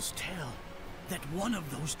tales tell that one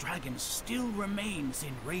of those dragons still remains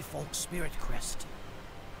in Rayfolk's Spirit Crest.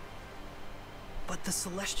 But the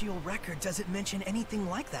Celestial Record doesn't mention anything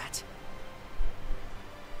like that.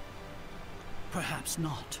 Perhaps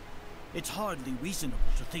not. It's hardly reasonable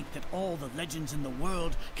to think that all the legends in the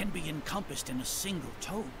world can be encompassed in a single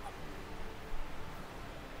tome.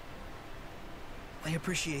 I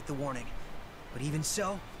appreciate the warning, but even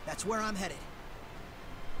so, that's where I'm headed.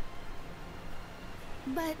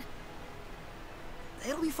 But...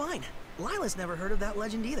 it'll be fine. Lila's never heard of that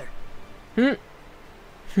legend either.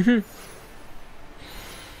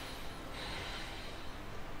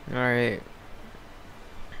 Alright.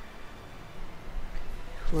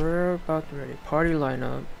 We're about to ready. Party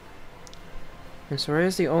lineup. And Saray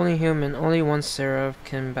is the only human. Only one Seraph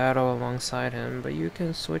can battle alongside him, but you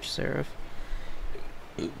can switch Seraph.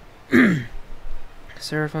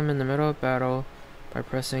 Seraphim in the middle of battle by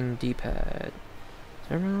pressing D-pad.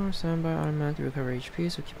 Everyone will stand by automatically recover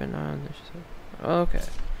HP, so keep an eye on this. Okay.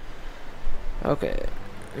 Okay.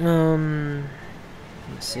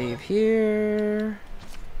 Let's save here.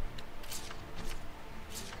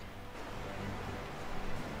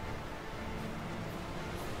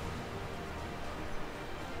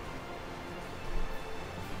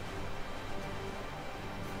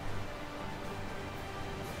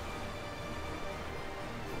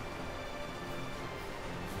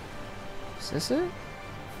 Is this it?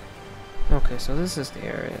 No, Okay, so this is the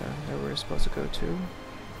area that we're supposed to go to.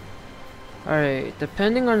 Alright,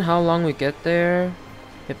 depending on how long we get there,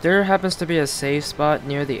 if there happens to be a safe spot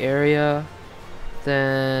near the area,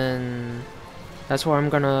 then that's where I'm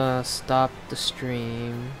gonna stop the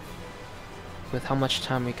stream with how much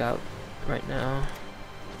time we got right now.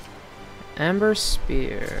 Amber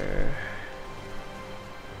Spear.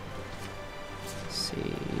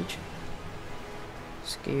 Siege.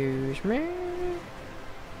 Excuse me.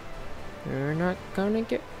 You're not gonna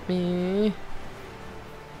get me.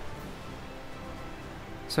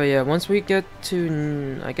 So yeah, once we get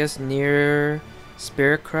to, I guess, near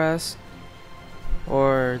Spirit Crest,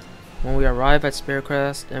 or when we arrive at Spirit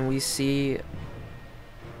Crest and we see...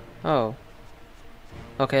 Oh.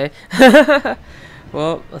 Okay.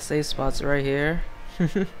 Well, a safe spot's right here.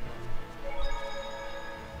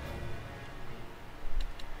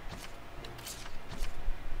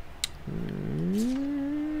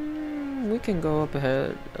 We can go up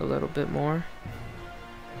ahead a little bit more.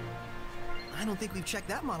 I don't think we've checked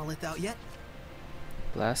that monolith out yet.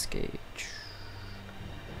 Blast gauge.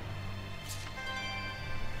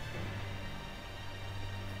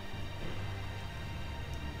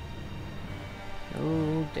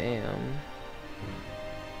 Oh, damn.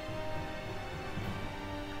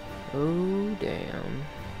 Oh, damn.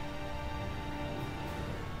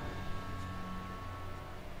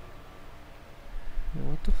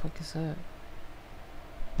 What the fuck is that?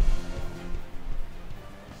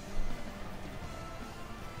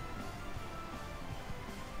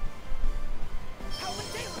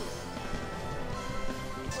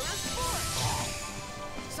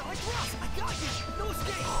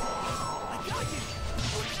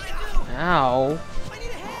 Ow.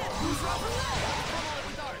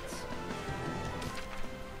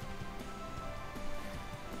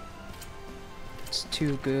 It's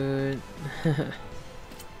too good.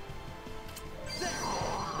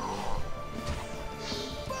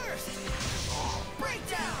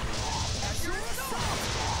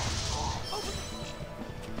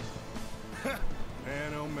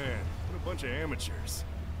 Man, oh man, what a bunch of amateurs.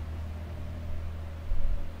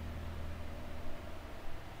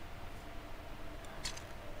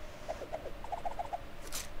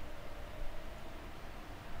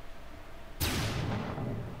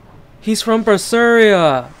 He's from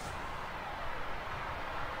Zestiria.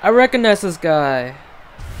 I recognize this guy.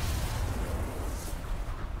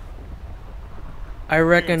 I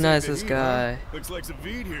recognize this guy. Looks like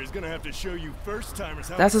Savid here is gonna have to show you first timers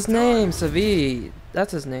how. That's his name, Savid.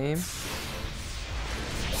 That's his name.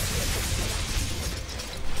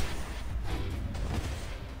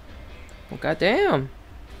 Oh, goddamn.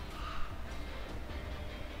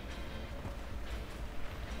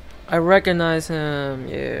 I recognize him,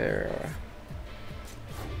 yeah.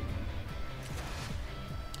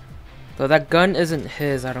 Though that gun isn't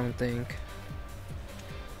his, I don't think.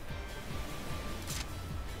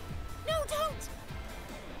 No, don't!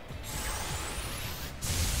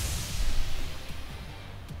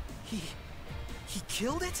 He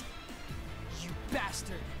killed it? You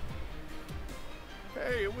bastard!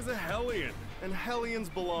 Hey, it was a Hellion, and Hellions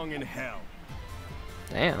belong in hell.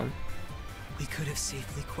 Damn. We could have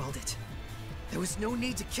safely quelled it. There was no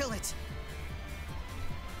need to kill it.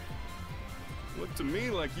 Looked to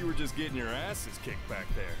me like you were just getting your asses kicked back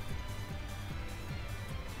there.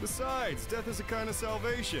 Besides, death is a kind of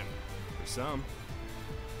salvation. For some.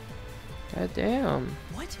 Goddamn.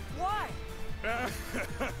 What? Why?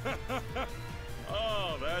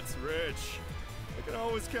 Oh, that's rich. I can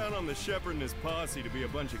always count on the shepherd and his posse to be a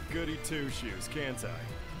bunch of goody two-shoes, can't I?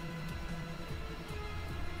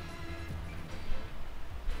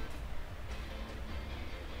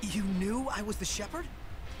 You knew I was the shepherd?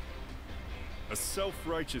 A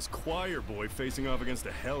self-righteous choir boy facing off against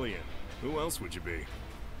a Hellion. Who else would you be?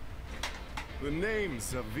 The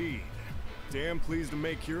name's Savid. Damn pleased to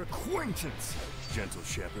make your acquaintance, gentle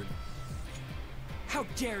shepherd. How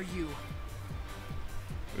dare you!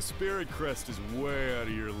 The Spirit Crest is way out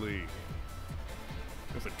of your league.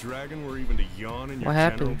 If a dragon were even to yawn in your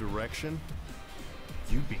general direction,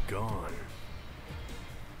 you'd be gone.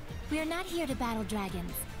 We are not here to battle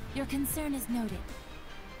dragons. Your concern is noted.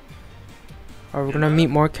 Are we gonna meet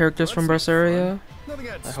more characters from Zestiria? Nothing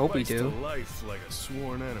adds I hope we spice do. to life like a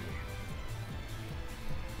sworn enemy.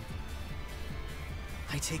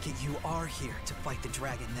 I take it you are here to fight the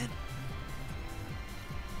dragon, then?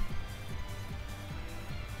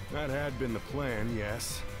 That had been the plan,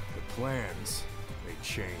 yes. The plans, they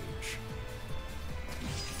change.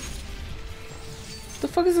 What the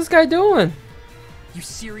fuck is this guy doing? You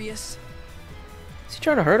serious? Is he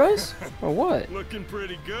trying to hurt us? Or what? Looking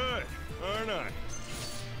pretty good, aren't I?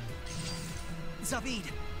 Zavid,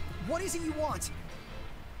 what is it you want?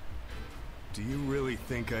 Do you really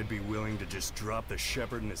think I'd be willing to just drop the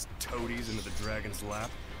shepherd and his toadies into the dragon's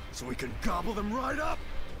lap so we can gobble them right up?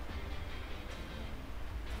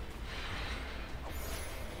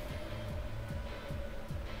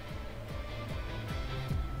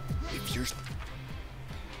 If you're...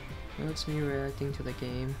 That's me reacting to the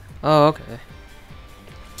game. Oh, okay.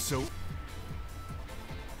 So...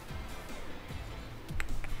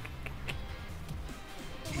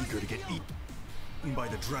 eager to get eaten by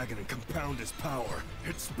the dragon and compound his power.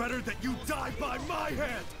 It's better that you die by my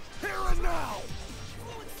hand, here and now!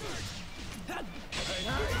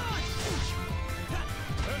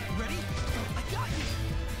 Ready? I got you!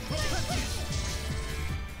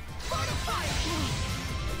 Burn of fire!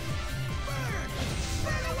 Burn!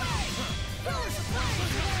 Burn away! Pillars of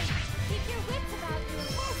flame! Keep your wits about you.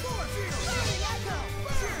 Full force! Burning echo.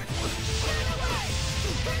 Burn! Burn away!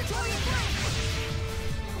 Control your flame!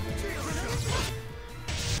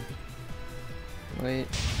 Wait.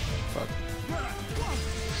 Fuck.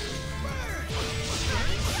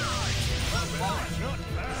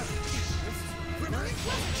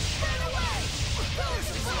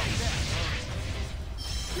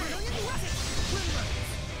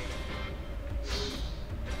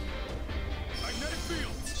 Magnetic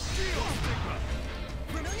field! Shield!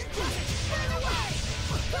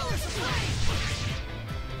 Stigma!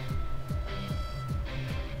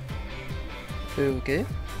 Okay.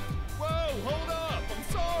 Whoa, hold up! I'm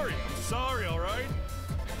sorry! I'm sorry, alright?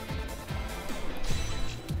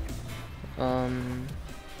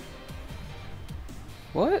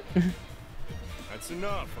 What? That's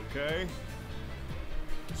enough, okay?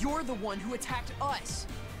 You're the one who attacked us.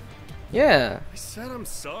 Yeah. I said I'm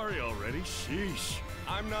sorry already. Sheesh.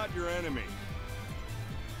 I'm not your enemy.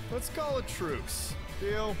 Let's call a truce.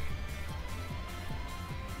 Deal?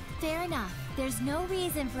 Fair enough. There's no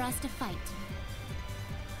reason for us to fight.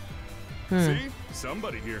 See?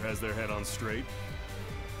 Somebody here has their head on straight.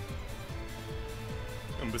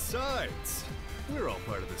 And besides, we're all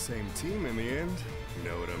part of the same team in the end. You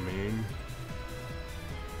know what I mean?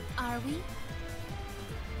 Are we?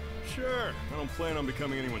 Sure. I don't plan on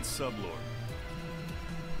becoming anyone's sublord.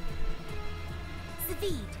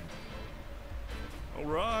 Zavid.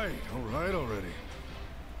 Alright already.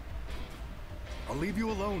 I'll leave you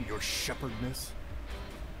alone, your shepherdness.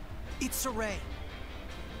 It's Saray.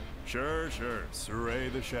 Sure.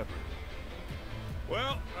 Saray the shepherd.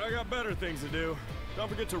 Well, I got better things to do. Don't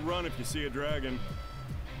forget to run if you see a dragon.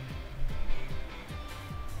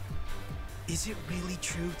 Is it really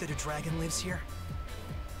true that a dragon lives here?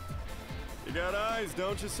 You got eyes,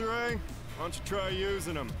 don't you, Saray? Why don't you try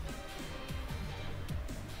using them?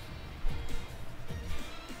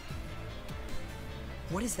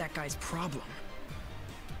 What is that guy's problem?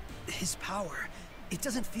 His power. It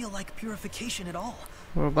doesn't feel like purification at all.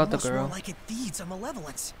 What about Almost the girl? More like it feeds on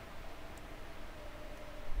malevolence.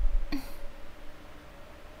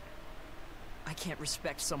 I can't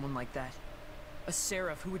respect someone like that. A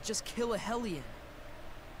seraph who would just kill a Hellion.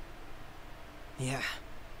 Yeah,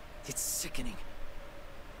 it's sickening.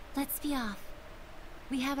 Let's be off.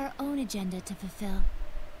 We have our own agenda to fulfill.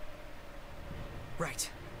 Right.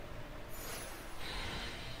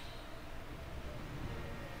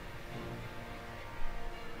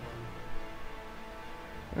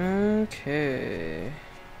 Okay.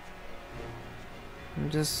 I'm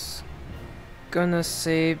just gonna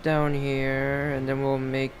save down here and then we'll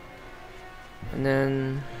make, and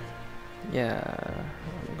then yeah,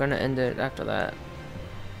 I'm gonna end it after that,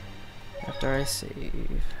 after I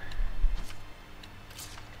save.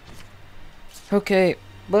 Okay,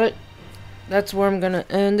 but that's where I'm gonna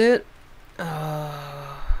end it.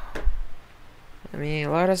 I mean,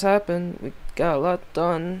 a lot has happened. We got a lot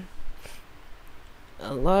done.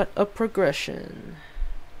 A lot of progression.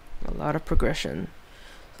 So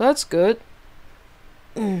that's good.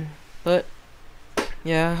 But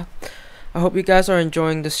yeah, I hope you guys are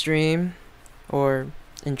enjoying the stream, or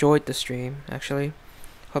enjoyed the stream actually.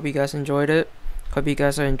 Hope you guys enjoyed it. Hope you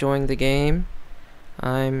guys are enjoying the game.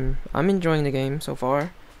 I'm enjoying the game so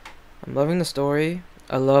far. I'm loving the story.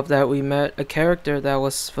 I love that we met a character that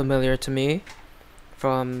was familiar to me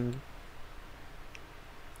from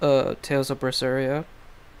Tales of Berseria.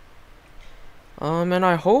 And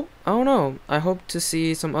I hope to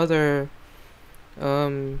see some other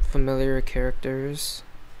familiar characters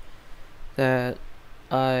that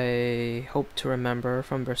I hope to remember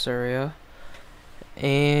from Berseria.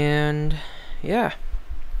 And yeah,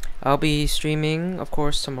 I'll be streaming, of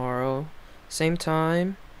course, tomorrow, same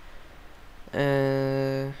time.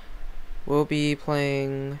 We'll be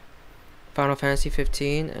playing Final Fantasy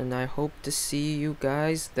 15, and I hope to see you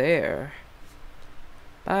guys there.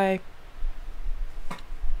 Bye.